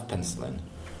not enough penicillin.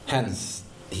 Hence,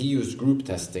 he used group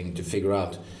testing to figure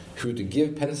out who to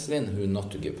give penicillin and who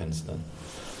not to give penicillin.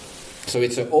 So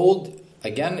it's an old,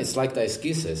 again, it's like the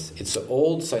ascesis. It's an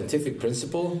old scientific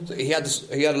principle. So he had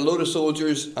a load of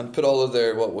soldiers and put all of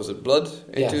their, blood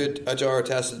into a jar,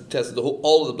 tested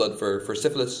all of the blood for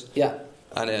syphilis. Yeah.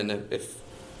 And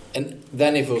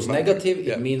then if it was negative,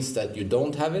 it means that you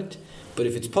don't have it. But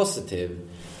if it's positive,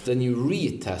 then you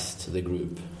retest the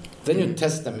group. Then you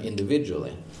test them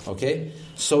individually. Okay?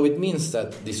 So it means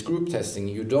that this group testing,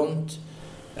 you do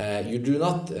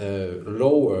not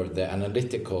lower the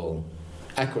analytical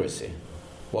accuracy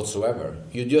whatsoever.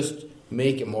 You just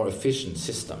make a more efficient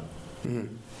system.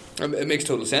 Mm-hmm. It makes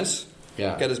total sense.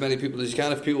 Yeah. Get as many people as you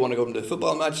can. If people want to go to the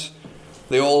football match,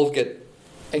 they all get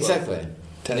tested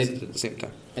at the same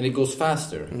time. And it goes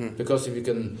faster, because if you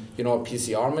can, a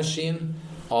PCR machine,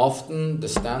 often the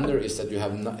standard is that you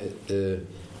have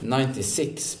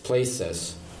 96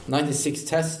 places, 96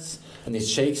 tests, and it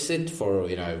shakes it for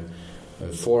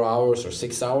 4 hours or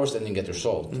 6 hours, and then get the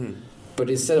result. Mm-hmm. But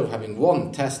instead of having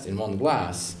one test in one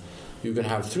glass, you can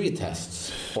have 3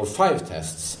 tests or 5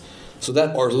 tests. So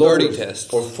that or 30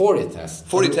 tests or 40 tests.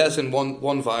 40 tests in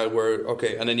one vial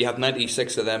and then you have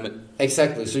 96 of them.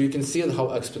 Exactly. So you can see how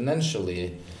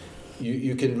exponentially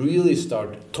you can really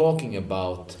start talking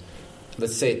about,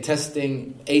 let's say,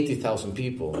 testing 80,000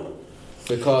 people,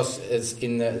 because it's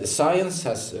in science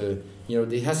has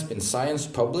there has been science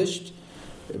published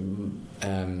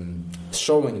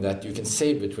showing that you can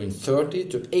save between 30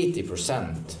 to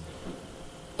 80%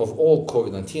 of all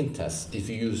COVID-19 tests if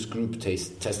you use group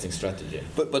testing strategy.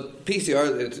 But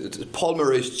PCR, it's a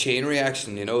polymerase chain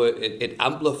reaction. It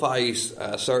amplifies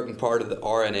a certain part of the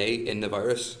RNA in the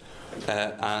virus,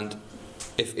 and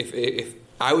if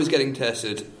I was getting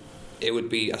tested, it would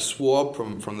be a swab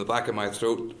from the back of my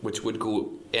throat, which would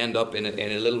end up in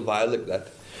a little vial like that.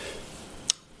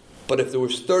 But if there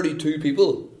was 32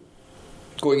 people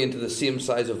going into the same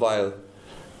size of vial,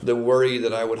 the worry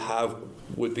that I would have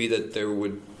would be that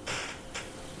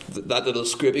that little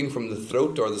scraping from the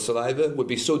throat or the saliva would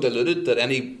be so diluted that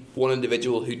any one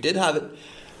individual who did have it,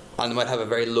 and they might have a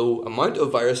very low amount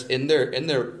of virus in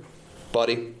their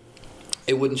body,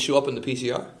 it wouldn't show up in the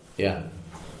PCR. Yeah.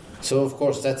 So of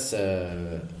course that's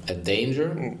a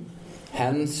danger.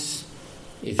 Hence,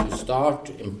 if you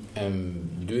start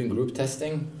doing group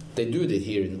testing, they do it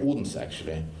here in Odense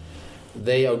actually.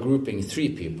 They are grouping 3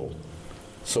 people.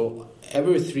 So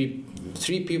every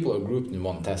three people are grouped in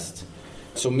one test.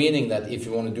 So meaning that if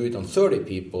you want to do it on 30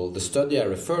 people, the study I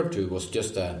referred to was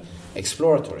just an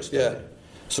exploratory study. Yeah.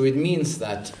 So it means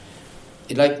that,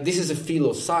 this is a field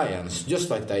of science, just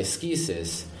like the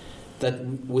ischiosis, that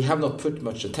we have not put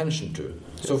much attention to.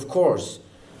 So of course,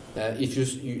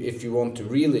 if you want to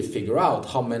really figure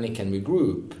out how many can we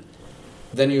group,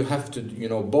 then you have to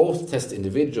both test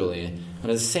individually, and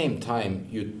at the same time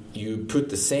you put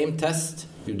the same test,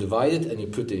 you divide it, and you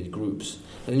put it in groups,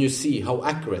 and then you see how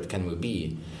accurate can we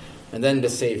be. And then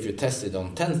let's say if you test it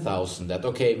on 10,000, that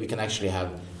okay, we can actually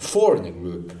have 4 in a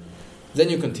group, then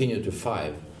you continue to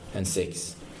 5 and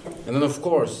 6, and then of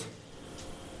course,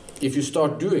 if you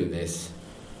start doing this,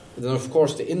 then of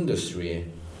course the industry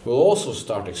will also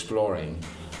start exploring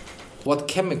what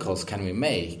chemicals can we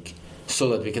make so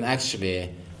that we can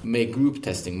actually make group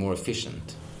testing more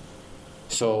efficient.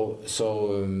 So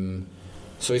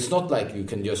it's not like you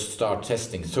can just start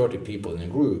testing 30 people in a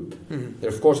group. Mm-hmm. There,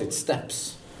 of course, it's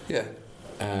steps. Yeah.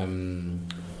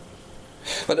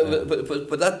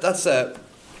 But that's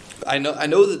I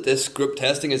know that this group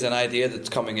testing is an idea that's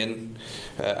coming in.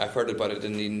 I've heard about it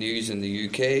in the news in the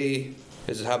UK.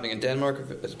 Is it happening in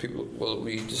Denmark? As people,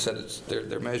 we just said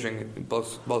they're measuring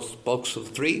bulks of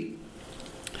 3.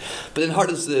 But then how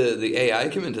does the AI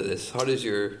come into this? How does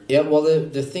your... Yeah, well,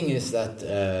 the thing is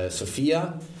that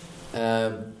Sophia,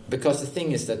 because the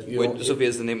thing is that... Sophia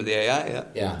is the name of the AI, yeah?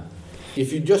 Yeah.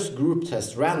 If you just group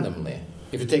test randomly,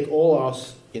 if you take all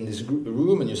us in this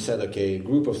room and you said, okay,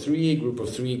 group of 3, group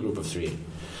of 3, group of 3,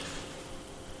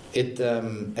 it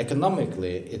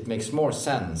economically, it makes more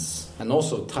sense, and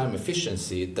also time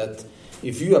efficiency, that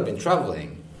if you have been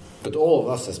traveling, but all of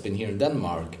us has been here in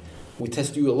Denmark, we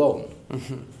test you alone,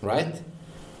 right?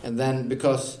 And then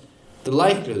because the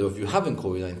likelihood of you having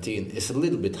COVID-19 is a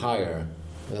little bit higher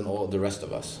than all the rest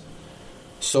of us.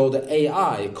 So the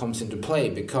AI comes into play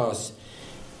because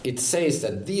it says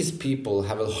that these people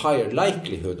have a higher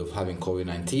likelihood of having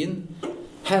COVID-19.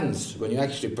 Hence, when you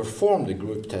actually perform the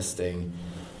group testing,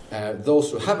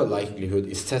 those who have a likelihood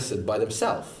is tested by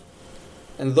themselves.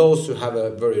 And those who have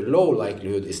a very low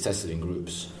likelihood is tested in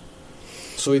groups.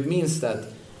 So it means that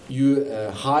you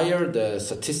higher the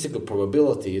statistical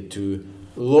probability to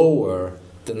lower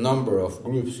the number of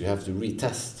groups you have to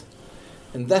retest.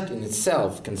 And that in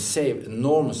itself can save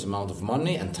enormous amount of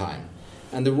money and time.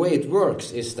 And the way it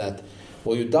works is that,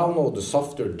 well, you download the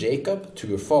software Jacob to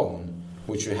your phone,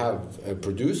 which you have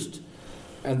produced,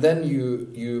 and then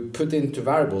you put into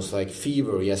variables like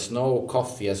fever, yes, no,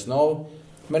 cough, yes, no,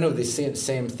 many of the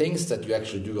same things that you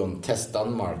actually do on Test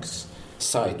Denmark's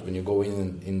site when you go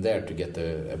in there to get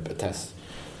a test.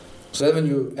 So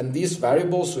then and these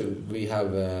variables we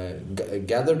have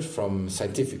gathered from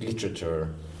scientific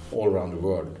literature all around the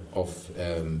world of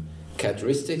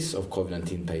characteristics of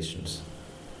COVID-19 patients.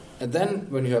 And then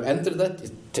when you have entered that,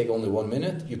 it takes only 1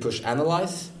 minute, you push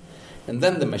analyze, and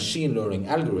then the machine learning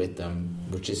algorithm,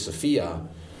 which is Sophia,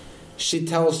 she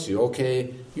tells you,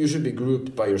 okay, you should be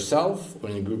grouped by yourself,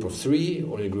 or in a group of 3,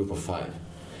 or in a group of 5.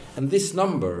 And this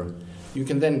number you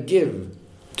can then give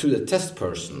to the test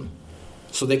person,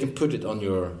 so they can put it on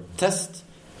your test,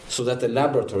 so that the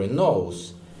laboratory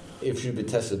knows if you'll be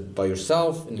tested by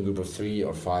yourself, in a group of 3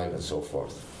 or 5, and so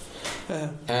forth.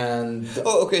 And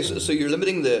okay. So you're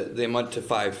limiting the amount to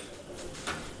 5.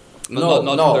 No,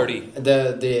 not 30.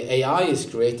 The AI is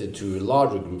created to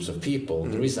larger groups of people.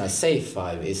 Mm-hmm. The reason I say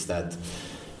 5 is that,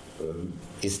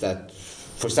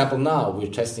 for example, now we're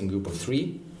testing group of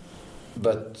 3,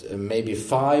 but maybe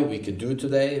 5 we could do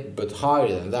today. But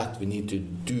higher than that, we need to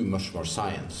do much more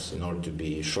science in order to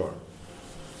be sure.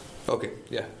 Okay.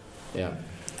 Yeah. Yeah.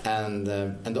 And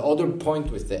the other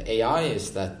point with the AI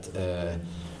is that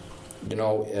let's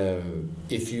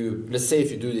say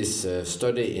if you do this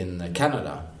study in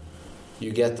Canada, you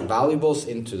get valuables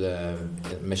into the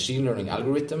machine learning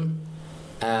algorithm,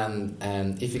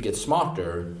 and if you get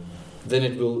smarter,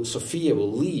 then Sophia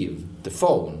will leave the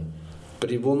phone, but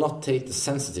it will not take the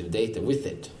sensitive data with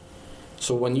it.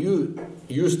 So when you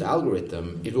use the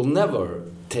algorithm, it will never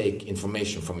take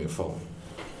information from your phone.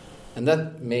 And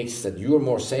that makes that you're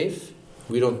more safe,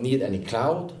 we don't need any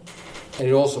cloud, and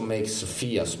it also makes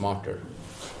Sophia smarter.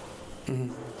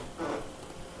 Mm-hmm.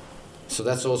 So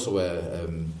that's also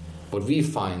what we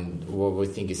find, what we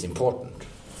think is important,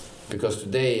 because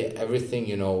today everything,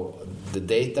 you know, the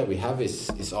data we have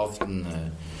is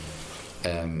often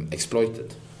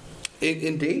exploited.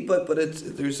 Indeed, but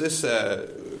there's this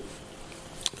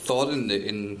thought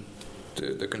in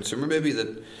the consumer maybe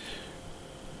that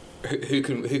who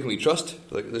can we trust?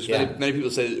 Like there's many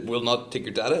people say we'll not take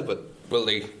your data, but will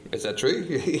they? Is that true?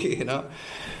 You know.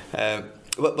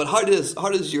 But how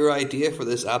does your idea for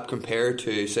this app compare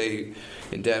to, say,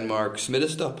 in Denmark,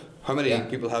 Smittestop? How many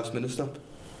people have Smittestop?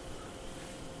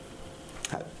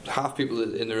 Half people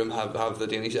in the room have the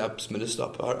Danish app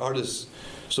Smittestop. How does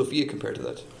Sophia compare to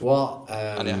that? Well,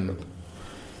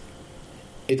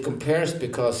 it compares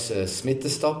because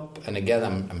Smittestop, and again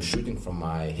I'm shooting from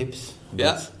my hips.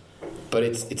 But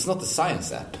it's not a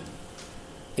science app.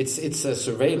 It's a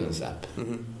surveillance app.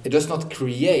 Mm-hmm. It does not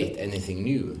create anything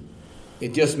new.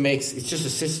 It's just a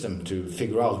system to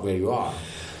figure out where you are.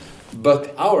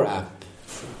 But our app,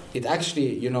 it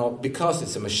actually, you know, because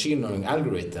it's a machine learning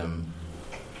algorithm,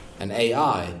 an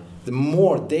AI, the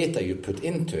more data you put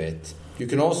into it, you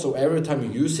can also, every time you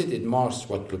use it, it marks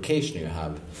what location you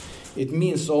have. It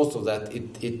means also that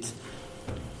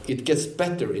it gets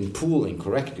better in pooling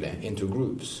correctly into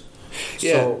groups.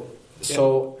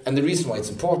 So, and the reason why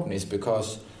it's important is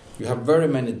because you have very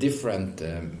many different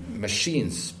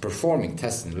machines performing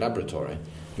tests in the laboratory.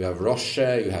 You have Roche,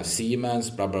 you have Siemens,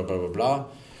 blah, blah, blah, blah, blah.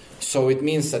 So it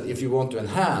means that if you want to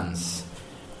enhance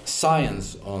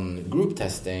science on group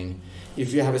testing,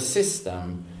 if you have a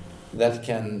system that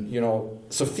can, you know,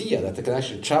 Sophia, that can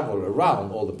actually travel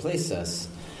around all the places,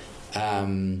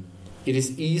 it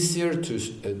is easier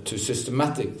to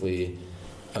systematically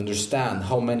understand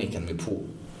how many can we pool.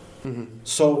 Mm-hmm.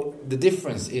 So the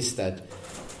difference is that,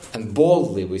 and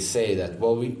boldly we say that,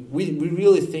 well, we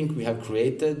really think we have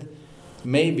created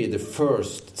maybe the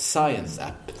first science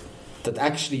app that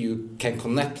actually you can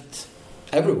connect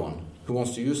everyone who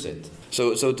wants to use it.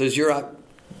 So does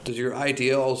your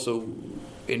idea also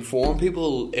inform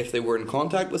people if they were in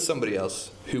contact with somebody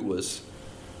else who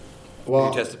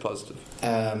tested positive?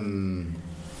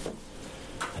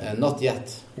 Not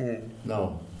yet.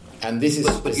 No. And this is...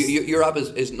 But your app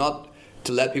is not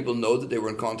to let people know that they were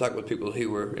in contact with people who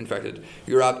were infected.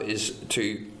 Your app is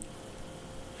to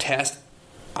test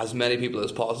as many people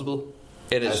as possible.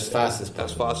 As fast as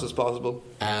possible.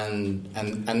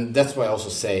 And that's why I also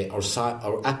say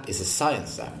our app is a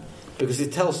science app. Because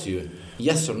it tells you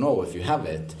yes or no if you have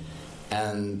it.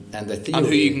 And the theory... And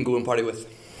who you can go and party with.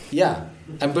 Yeah.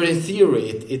 But in theory,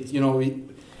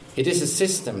 it is a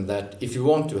system that if you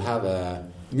want to have a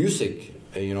music,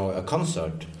 a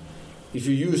concert, if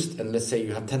you used, and let's say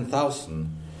you have 10,000,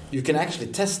 you can actually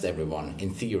test everyone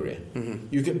in theory.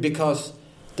 Mm-hmm. Because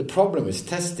the problem with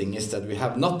testing is that we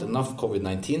have not enough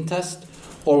COVID-19 tests,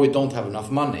 or we don't have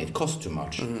enough money. It costs too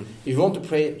much. Mm-hmm. If you want to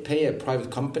pay a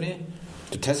private company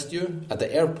to test you at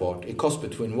the airport, it costs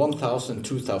between 1,000 and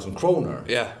 2,000 kroner.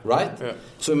 Yeah. Right? Yeah.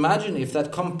 So imagine if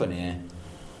that company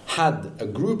had a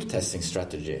group testing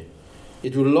strategy.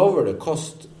 It will lower the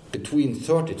cost between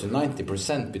 30 to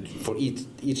 90% for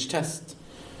each test.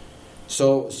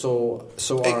 So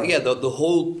the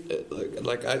whole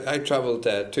I traveled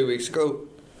 2 weeks ago,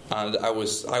 and I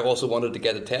also wanted to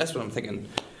get a test, but I'm thinking,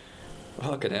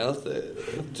 fucking hell,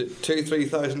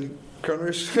 2,000-3,000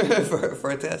 kroners for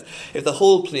a test. If the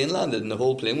whole plane landed and the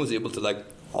whole plane was able to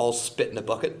all spit in a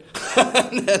bucket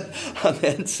and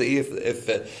then see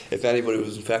if anybody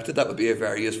was infected, that would be a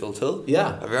very useful tool.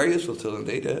 Yeah, a very useful tool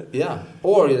indeed. Yeah.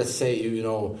 Or let's say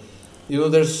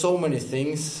there's so many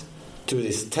things to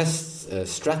this test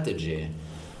strategy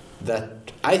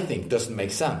that I think doesn't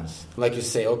make sense. Like you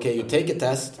say, okay, you take a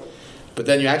test, but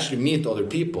then you actually meet other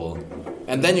people,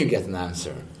 and then you get an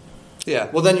answer. Yeah.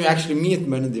 Well, then you actually meet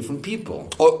many different people.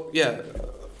 Oh, yeah.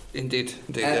 Indeed,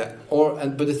 yeah.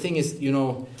 But the thing is,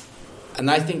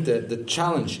 and I think the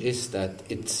challenge is that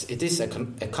it is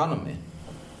economy,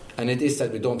 and it is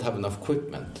that we don't have enough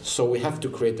equipment. So we have to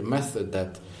create a method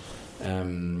that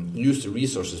use the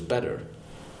resources better,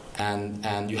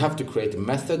 and you have to create a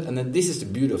method. And then this is the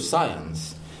beauty of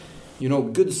science.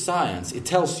 Good science, it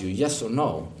tells you yes or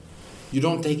no. You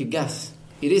don't take a guess.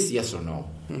 It is yes or no.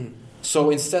 Mm-hmm. So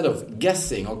instead of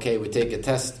guessing, okay, we take a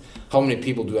test. How many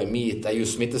people do I meet? I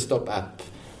use Smittestop app.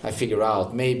 I figure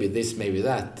out maybe this, maybe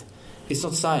that. It's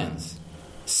not science.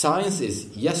 Science is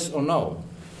yes or no.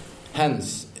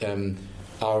 Hence,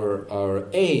 our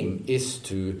aim is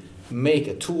to make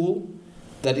a tool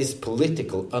that is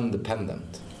political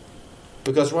independent.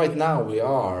 Because right now we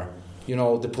are,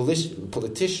 the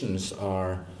politicians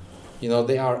are,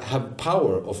 they have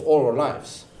power of all our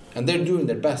lives, and they're doing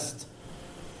their best.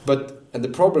 But and the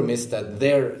problem is that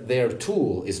their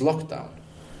tool is lockdown.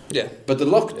 Yeah. But the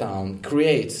lockdown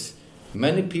creates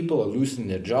many people are losing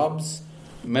their jobs,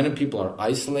 many people are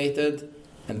isolated,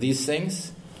 and these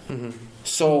things. Mm-hmm.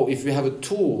 So if you have a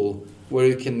tool where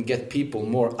you can get people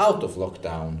more out of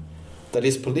lockdown, that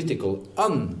is political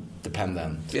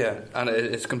undependent. Yeah, and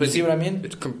it's completely. You see what I mean?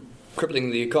 It's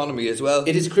crippling the economy as well.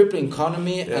 It is crippling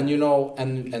economy, Yeah. and you know,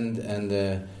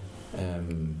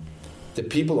 the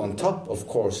people on top, of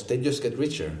course, they just get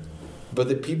richer, but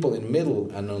the people in middle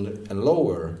and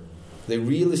lower, they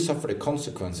really suffer the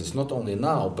consequences, not only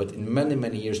now, but in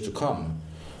many years to come.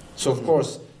 So, of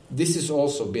course, this has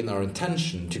also been our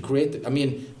intention to create. I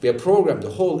mean, we have programmed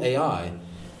the whole AI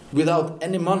without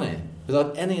any money,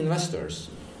 without any investors.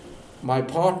 My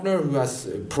partner, who has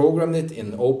programmed it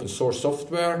in open source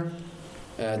software,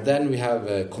 then we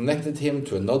have connected him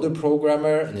to another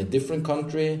programmer in a different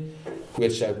country,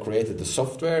 which have created the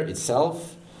software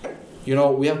itself. You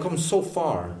know, we have come so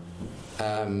far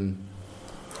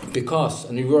because,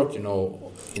 and we work, you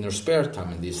know, in our spare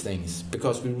time in these things,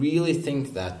 because we really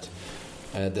think that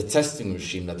the testing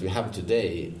regime that we have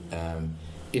today,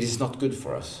 it is not good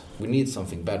for us. We need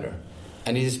something better,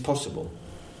 and it is possible.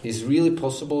 It is really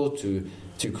possible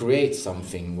to create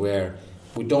something where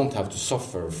we don't have to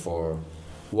suffer for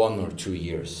 1 or 2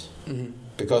 years. Mm-hmm.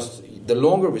 Because the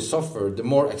longer we suffer, the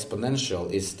more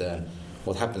exponential is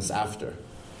what happens after,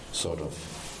 sort of.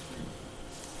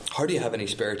 Hardly have any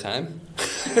spare time.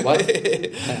 What?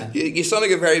 You sound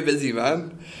like a very busy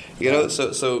man. You know,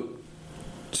 so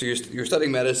you're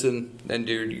studying medicine, then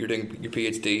you're doing your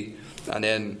PhD, and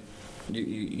then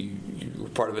you were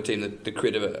part of a team that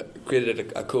created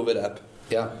a COVID app.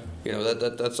 Yeah. You know,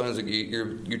 that sounds like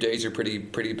your days are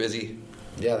pretty busy.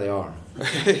 Yeah, they are.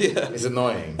 Yeah. It's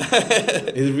annoying.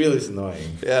 It really is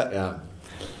annoying. Yeah. Yeah.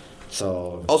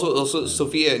 So. Also,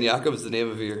 Sophia and Jakob is the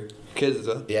name of your kids as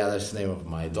well. Yeah, that's the name of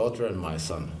my daughter and my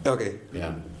son. Okay.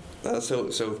 Yeah. So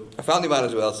a family man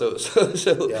as well.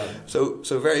 Yeah.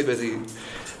 So very busy.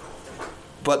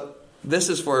 But this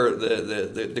is for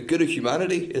the good of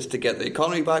humanity, is to get the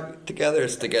economy back together,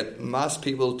 is to get mass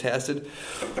people tested.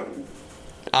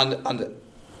 And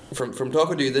from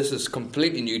talking to you, this is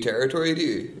completely new territory to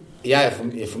you. Yeah, for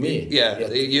me. Yeah.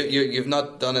 You've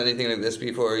not done anything like this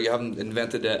before. You haven't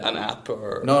invented an app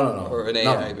or or an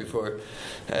AI before.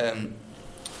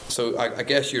 So I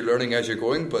guess you're learning as you're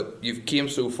going, but you've came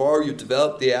so far. You've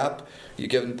developed the app.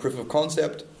 You've given proof of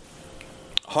concept.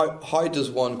 How does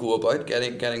one go about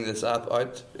getting this app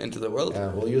out into the world?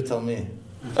 Well, you tell me.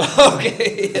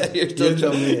 Okay, yeah, you're still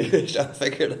tell me. You're trying to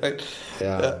figure it out.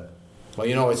 Yeah. Well,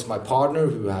 you know, it's my partner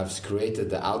who has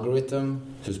created the algorithm,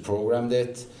 who's programmed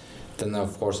it. Then,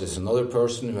 of course, there's another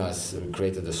person who has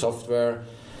created the software,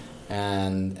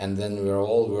 and then we're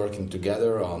all working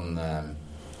together on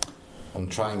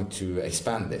trying to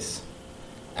expand this,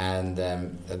 and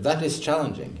that is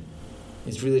challenging.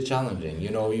 It's really challenging.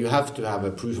 You know, you have to have a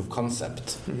proof of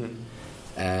concept,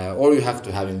 or you have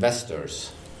to have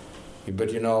investors.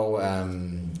 But you know,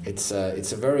 it's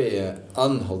a very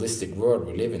unholistic world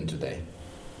we live in today.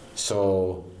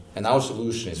 So, and our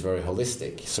solution is very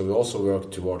holistic. So we also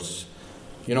work towards,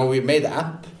 you know, we made the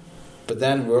app, but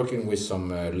then working with some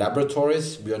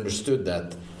laboratories, we understood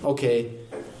that okay,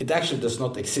 it actually does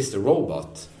not exist a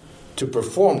robot to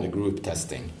perform the group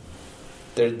testing.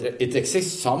 It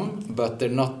exists some, but they're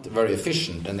not very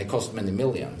efficient and they cost many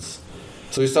millions.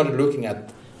 So we started looking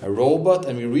at a robot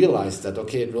and we realized that,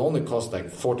 okay, it will only cost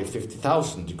like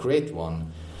 40,000-50,000 to create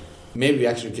one. Maybe we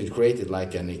actually could create it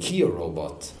like an IKEA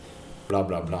robot, blah,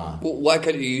 blah, blah. Well, why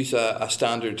can't you use a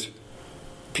standard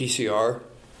PCR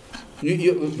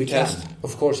we test? Can.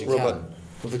 Of course you robot.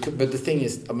 Can. But the thing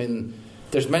is, I mean,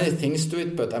 there's many things to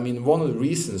it, but I mean, one of the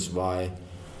reasons why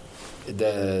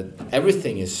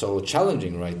everything is so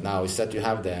challenging right now is that you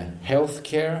have the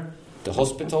healthcare, the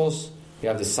hospitals, you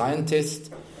have the scientists,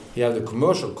 you have the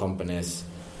commercial companies,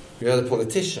 you have the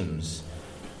politicians,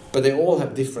 but they all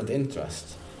have different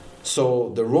interests.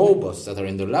 So the robots that are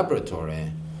in the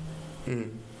laboratory,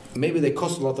 maybe they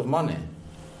cost a lot of money,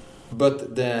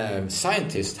 but the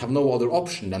scientists have no other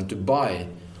option than to buy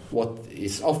what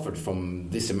is offered from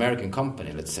this American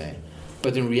company, let's say.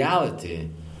 But in reality,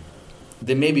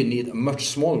 they maybe need a much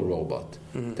smaller robot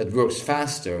that works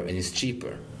faster and is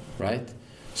cheaper, right?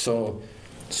 So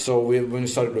when we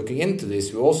started looking into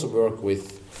this, we also work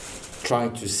with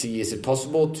trying to see, is it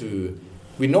possible to...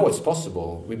 We know it's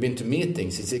possible. We've been to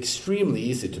meetings. It's extremely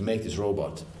easy to make this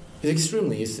robot. It's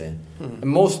extremely easy. And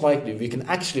most likely, we can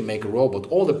actually make a robot.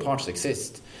 All the parts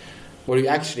exist, where you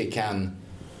actually can,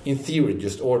 in theory,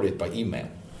 just order it by email.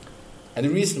 And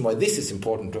the reason why this is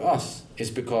important to us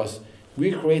is because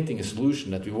we're creating a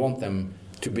solution that we want them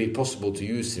to be possible to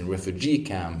use in refugee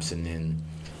camps and in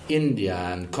India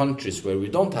and countries where we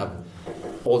don't have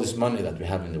all this money that we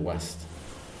have in the West.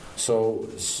 So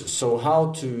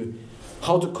how to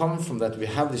come from that? We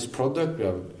have this product,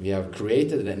 we have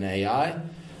created an AI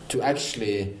to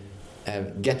actually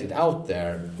get it out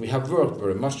there. We have worked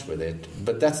very much with it,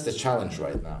 but that's the challenge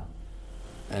right now.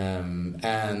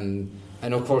 And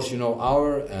of course,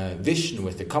 our vision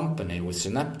with the company, with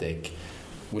Synaptic,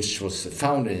 which was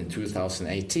founded in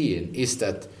 2018, is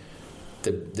that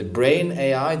the brain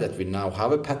AI that we now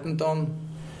have a patent on,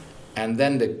 and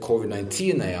then the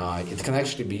COVID-19 AI, it can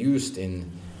actually be used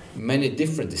in many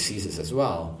different diseases as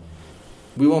well.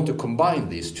 We want to combine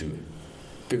these two,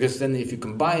 because then if you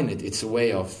combine it, it's a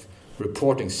way of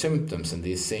reporting symptoms and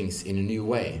these things in a new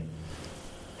way.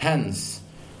 Hence,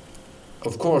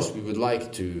 of course, we would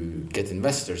like to get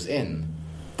investors in,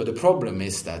 but the problem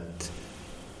is that,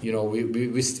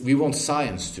 we want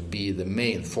science to be the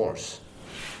main force,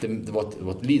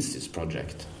 what leads this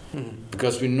project. Mm-hmm.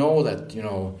 Because we know that,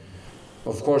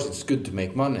 of course it's good to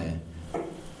make money,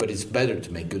 but it's better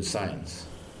to make good science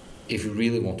if you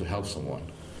really want to help someone.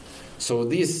 So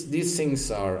these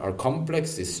things are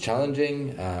complex, it's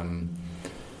challenging.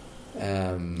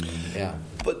 Yeah.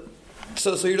 But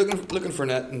so you're looking for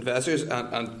net investors,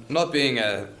 and not being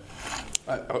a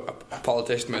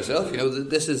politician myself,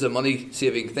 this is a money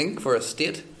saving thing for a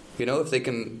state. If they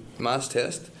can mass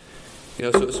test,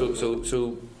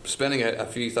 so spending a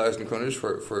few thousand kroners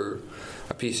for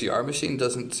a PCR machine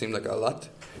doesn't seem like a lot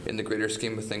in the greater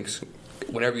scheme of things.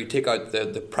 Whenever you take out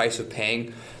the price of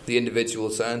paying the individual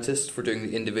scientists for doing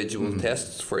the individual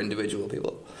tests for individual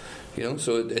people,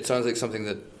 so it sounds like something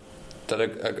that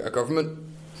a government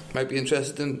might be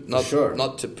interested in,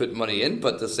 not to put money in,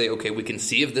 but to say, okay, we can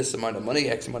save this amount of money,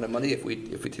 X amount of money, if we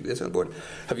take this on board.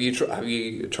 Have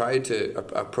you tried to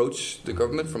approach the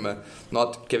government from a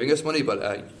not giving us money,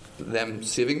 but them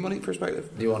saving money perspective?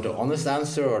 Do you want the honest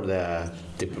answer or the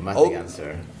diplomatic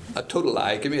answer? A total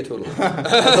lie. Give me a total. A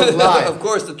total lie. Of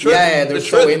course, the truth. Yeah, the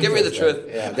truth. Give me the truth.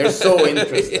 Yeah, they're so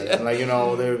interested. Yeah. And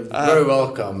they're very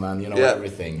welcome, and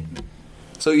everything.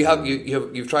 So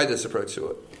you've tried this approach to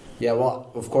it. Yeah, well,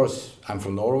 of course, I'm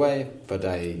from Norway, but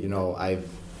I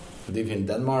live in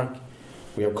Denmark.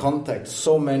 We have contacted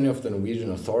so many of the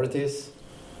Norwegian authorities,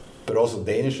 but also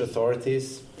Danish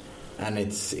authorities, and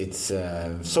it's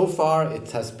so far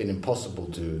it has been impossible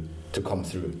to come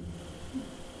through.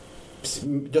 It's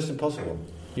just impossible.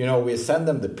 We send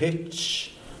them the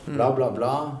pitch, blah blah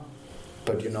blah,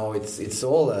 but it's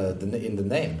all in the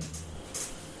name.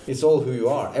 It's all who you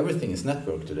are. Everything is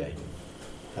network today.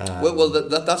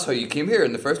 That's how you came here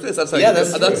in the first place. That's how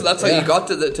that's how you got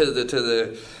to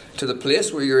the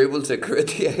place where you're able to create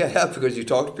the AI, because you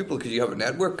talk to people, because you have a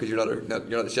network, because you're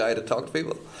not shy to talk to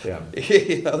people. Yeah.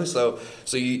 So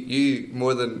you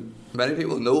more than many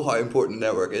people know how important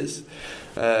network is,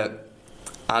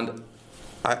 and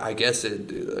I guess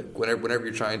whenever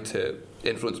you're trying to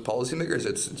influence policymakers,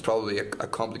 it's probably a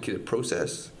complicated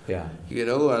process. Yeah.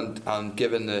 And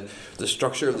given the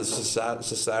structure of the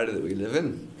society that we live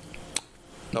in,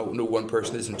 no one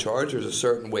person is in charge. There's a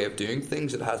certain way of doing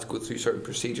things. It has to go through certain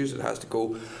procedures. It has to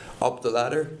go up the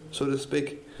ladder, so to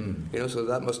speak. So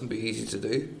that mustn't be easy to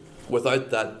do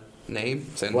without that name.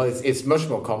 Well, it's much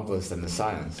more complex than the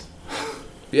science.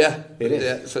 Yeah, it is.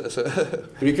 Yeah, so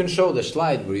but you can show the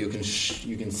slide where you can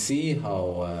see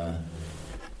how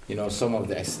some of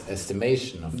the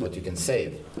estimation of what you can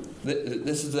save.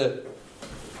 This is the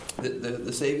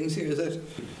savings here, is it?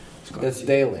 That's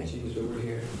daily. Over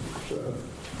here. So,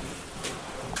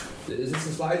 is this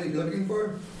the slide that you're looking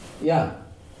for? Yeah.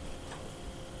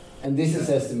 And this is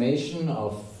estimation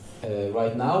of.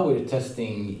 Right now we're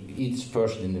testing each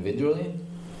person individually.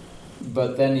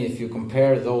 But then if you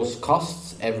compare those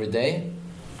costs every day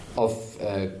of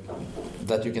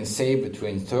that you can save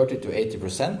between 30 to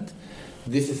 80%,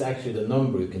 this is actually the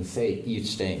number you can save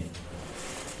each day.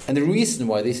 And the reason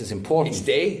why this is important... Each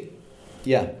day?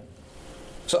 Yeah.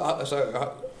 So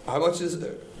how much is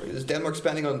Denmark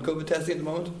spending on COVID testing at the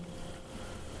moment?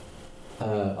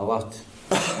 A lot.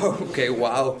 Okay,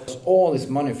 wow. All this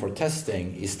money for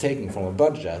testing is taken from a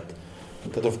budget.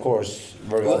 But of course,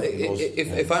 very well, often goes...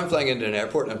 If I'm flying into an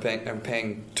airport and I'm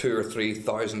paying 2,000 or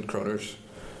 3,000 kroners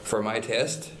for my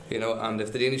test, and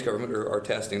if the Danish government are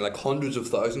testing like hundreds of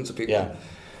thousands of people,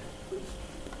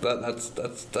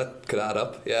 that could add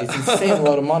up. Yeah, it's insane a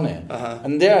lot of money.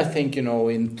 And there, I think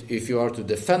if you are to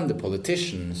defend the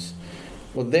politicians,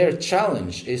 well, their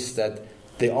challenge is that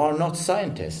they are not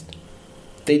scientists.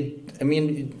 They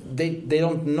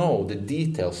don't know the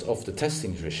details of the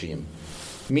testing regime.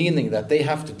 meaning that they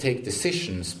have to take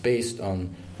decisions based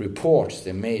on reports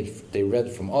they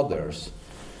read from others.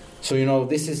 So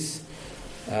this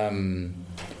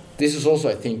is also,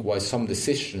 I think, why some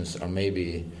decisions are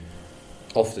maybe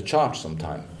off the chart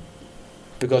sometime,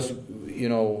 because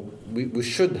we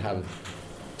should have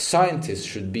scientists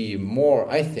should be more,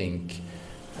 I think,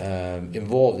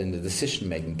 involved in the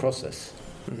decision-making process.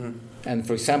 Mm-hmm. And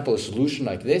for example, a solution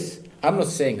like this, I'm not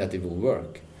saying that it will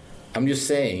work. I'm just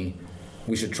saying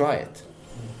we should try it.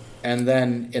 And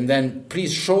then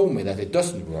please show me that it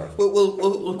doesn't work.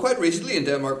 Well, quite recently in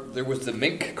Denmark, there was the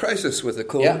mink crisis with the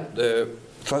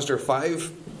cluster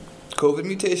 5 COVID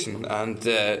mutation. And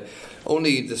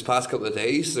only this past couple of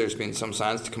days, there's been some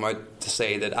science to come out to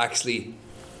say that actually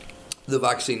the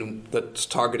vaccine that's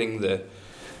targeting the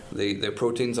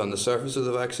proteins on the surface of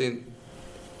the vaccine,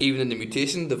 even in the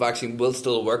mutation, the vaccine will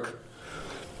still work.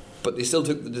 But they still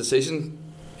took the decision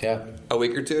a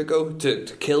week or two ago to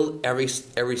kill every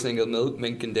single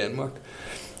mink in Denmark.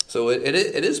 So it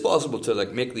is possible to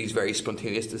make these very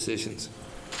spontaneous decisions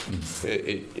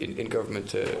in government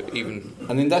to even.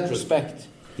 And in that respect,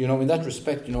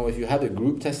 if you had a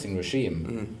group testing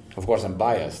regime, of course I'm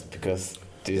biased because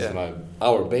this is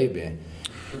our baby,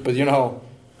 but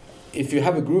if you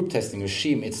have a group testing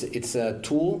regime, it's a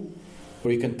tool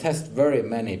where you can test very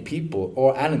many people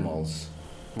or animals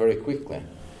very quickly.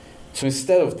 So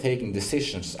instead of taking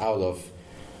decisions out of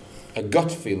a gut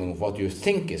feeling of what you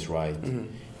think is right,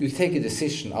 you take a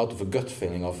decision out of a gut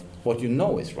feeling of what you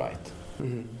know is right.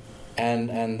 Mm-hmm.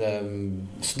 And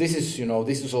so this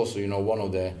is also one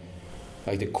of the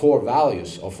the core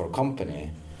values of our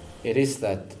company. It is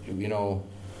that we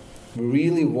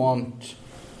really want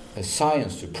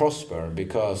science to prosper,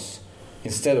 because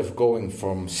instead of going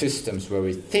from systems where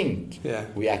we think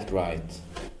we act right,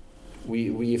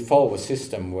 we follow a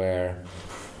system where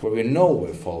we know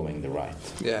we're following the right.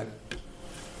 Yeah.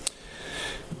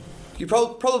 You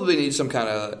probably need some kind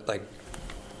of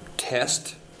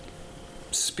test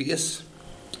space.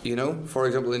 For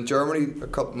example, in Germany, a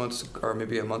couple months or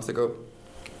maybe a month ago,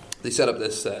 they set up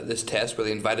this test where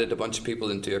they invited a bunch of people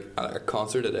into a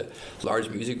concert at a large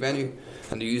music venue,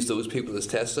 and they used those people as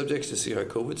test subjects to see how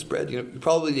COVID spread. You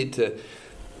probably need to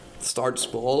start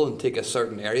small and take a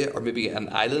certain area or maybe an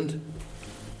island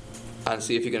and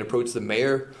see if you can approach the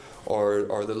mayor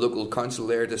or the local council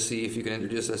there to see if you can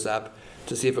introduce this app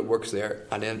to see if it works there,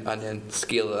 and then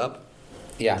scale it up.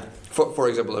 Yeah. For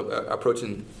example,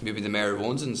 approaching maybe the mayor of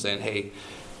Owens and saying, "Hey,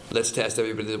 let's test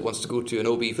everybody that wants to go to an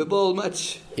OB football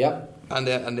match." Yeah. And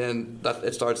then that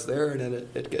it starts there, and then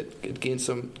it gains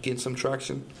some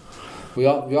traction. We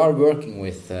are working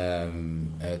with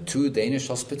 2 Danish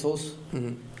hospitals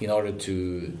in order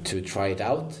to try it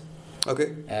out.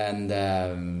 Okay.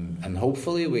 And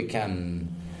hopefully we can,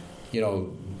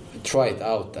 try it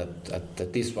out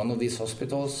at least one of these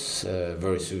hospitals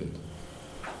very soon.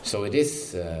 So it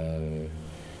is.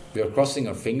 We are crossing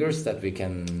our fingers that we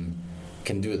can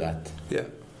do that. Yeah.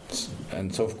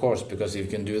 And so of course, because if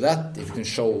you can do that, if you can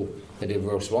show that it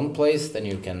works one place, then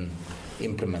you can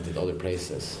implement it other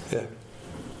places. Yeah.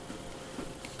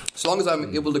 As long as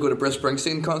I'm able to go to Bruce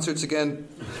Springsteen concerts again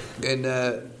in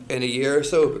a year or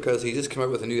so, because he just came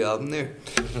out with a new album there.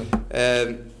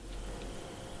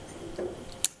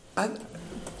 And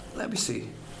let me see.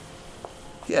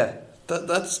 Yeah,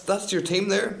 that's your team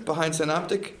there behind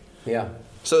Synaptic. Yeah.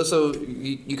 So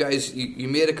you guys you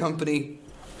made a company,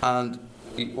 and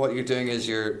what you're doing is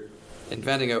you're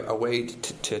inventing a way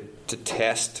to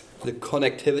test the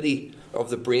connectivity of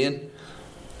the brain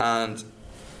and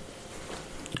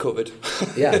COVID.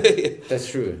 Yeah, that's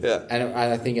true. Yeah. And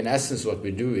I think in essence what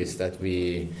we do is that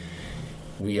we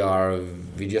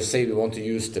just say we want to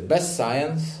use the best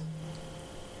science,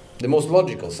 the most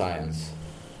logical science,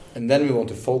 and then we want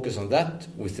to focus on that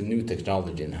with the new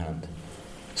technology in hand.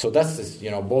 So that's this,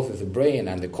 both with the brain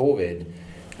and the COVID.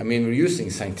 I mean, we're using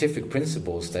scientific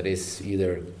principles that is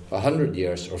either 100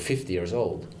 years or 50 years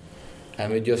old.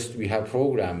 And we have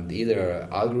programmed either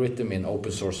algorithm in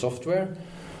open source software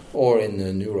or in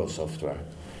the neuro software.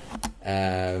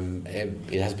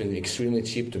 It has been extremely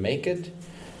cheap to make it.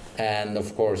 And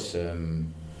of course,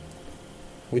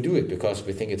 we do it because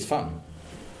we think it's fun.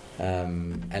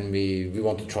 And we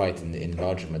want to try it in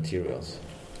larger materials.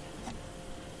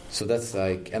 So that's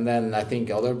and then I think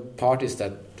other part is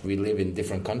that we live in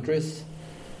different countries.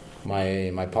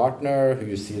 My partner, who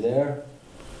you see there,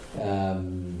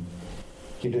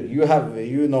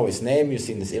 you know his name, you've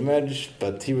seen his image,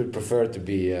 but he would prefer to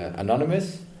be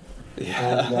anonymous.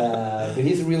 Yeah. And, but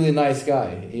he's a really nice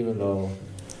guy, even though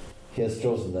he has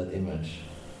chosen that image.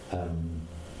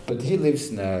 But he lives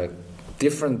in a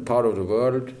different part of the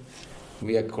world,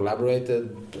 We have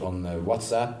collaborated on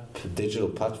WhatsApp digital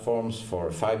platforms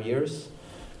for 5 years.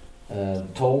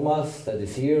 Thomas, that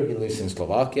is here, he lives in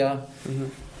Slovakia.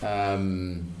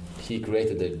 He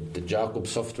created the Jacob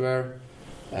software.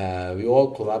 We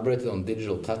all collaborated on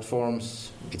digital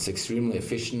platforms. It's extremely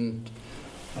efficient.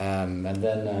 And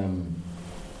then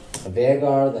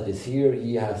Vegard, that is here,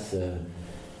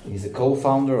 he's a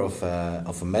co-founder of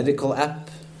a medical app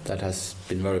that has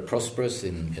been very prosperous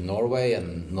in Norway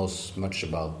and knows much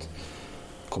about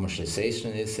commercialization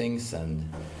and these things. And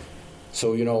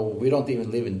so, we don't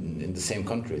even live in the same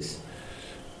countries.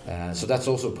 So that's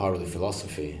also part of the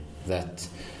philosophy that,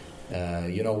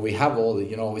 we have all the,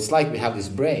 it's like we have this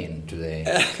brain today,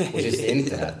 which is the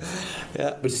internet.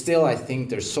 Yeah. But still, I think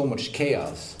there's so much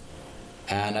chaos.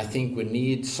 And I think we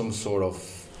need some sort of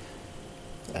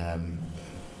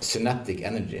synaptic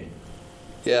energy.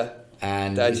 Yeah.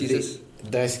 And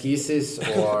Diegesis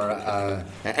or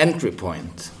an entry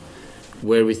point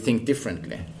where we think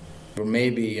differently. Or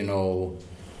maybe,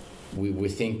 we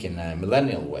think in a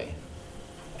millennial way.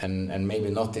 And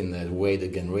maybe not in the way the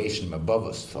generation above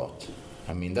us thought.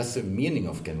 I mean, that's the meaning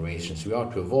of generations. We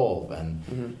are to evolve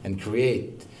and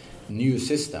create new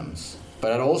systems.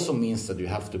 But it also means that you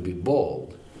have to be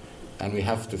bold. And we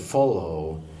have to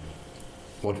follow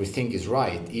what we think is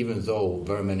right, even though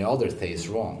very many others say is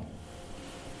wrong.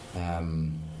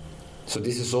 So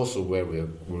this is also where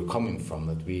we're coming from,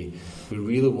 that we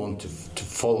really want to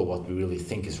follow what we really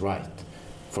think is right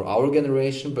for our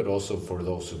generation, but also for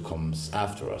those who comes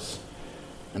after us.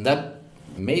 And that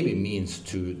maybe means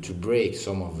to break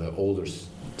some of the older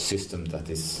system that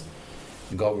is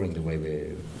governing the way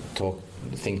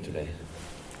we think today.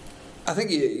 I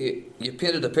think you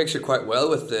painted a picture quite well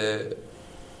with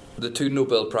the two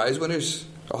Nobel Prize winners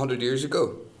 100 years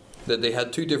ago. That they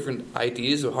had two different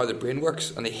ideas of how the brain works,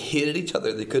 and they hated each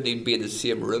other. They couldn't even be in the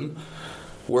same room.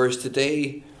 Whereas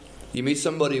today, you meet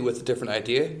somebody with a different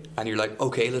idea, and you're like,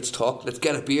 okay, let's talk, let's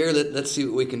get a beer, let's see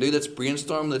what we can do, let's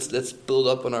brainstorm, let's build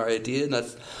up on our idea. And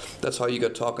that's how you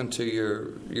got talking to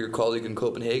your colleague in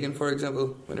Copenhagen, for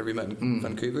example, whenever you met in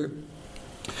Vancouver.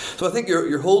 So I think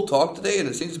your whole talk today, and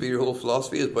it seems to be your whole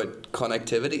philosophy, is about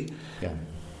connectivity. Yeah.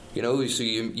 So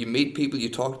you meet people, you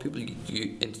talk to people,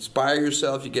 you inspire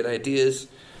yourself, you get ideas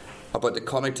about the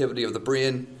connectivity of the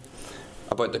brain,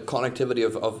 about the connectivity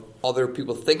of other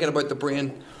people thinking about the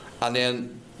brain, and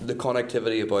then the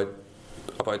connectivity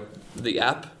about the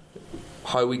app,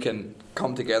 how we can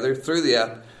come together through the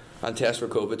app and test for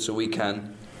COVID so we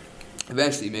can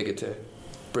eventually make it to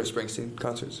Bruce Springsteen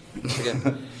concerts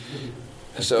again.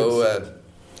 So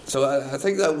I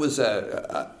think that was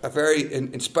a very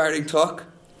inspiring talk.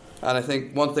 And I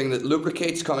think one thing that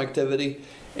lubricates connectivity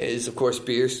is, of course,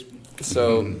 beers.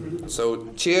 So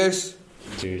cheers.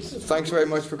 Cheers. Thanks very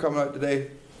much for coming out today.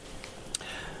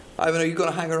 Ivan, are you going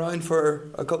to hang around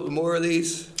for a couple more of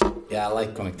these? Yeah, I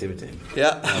like connectivity.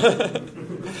 Yeah.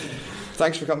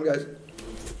 Thanks for coming, guys.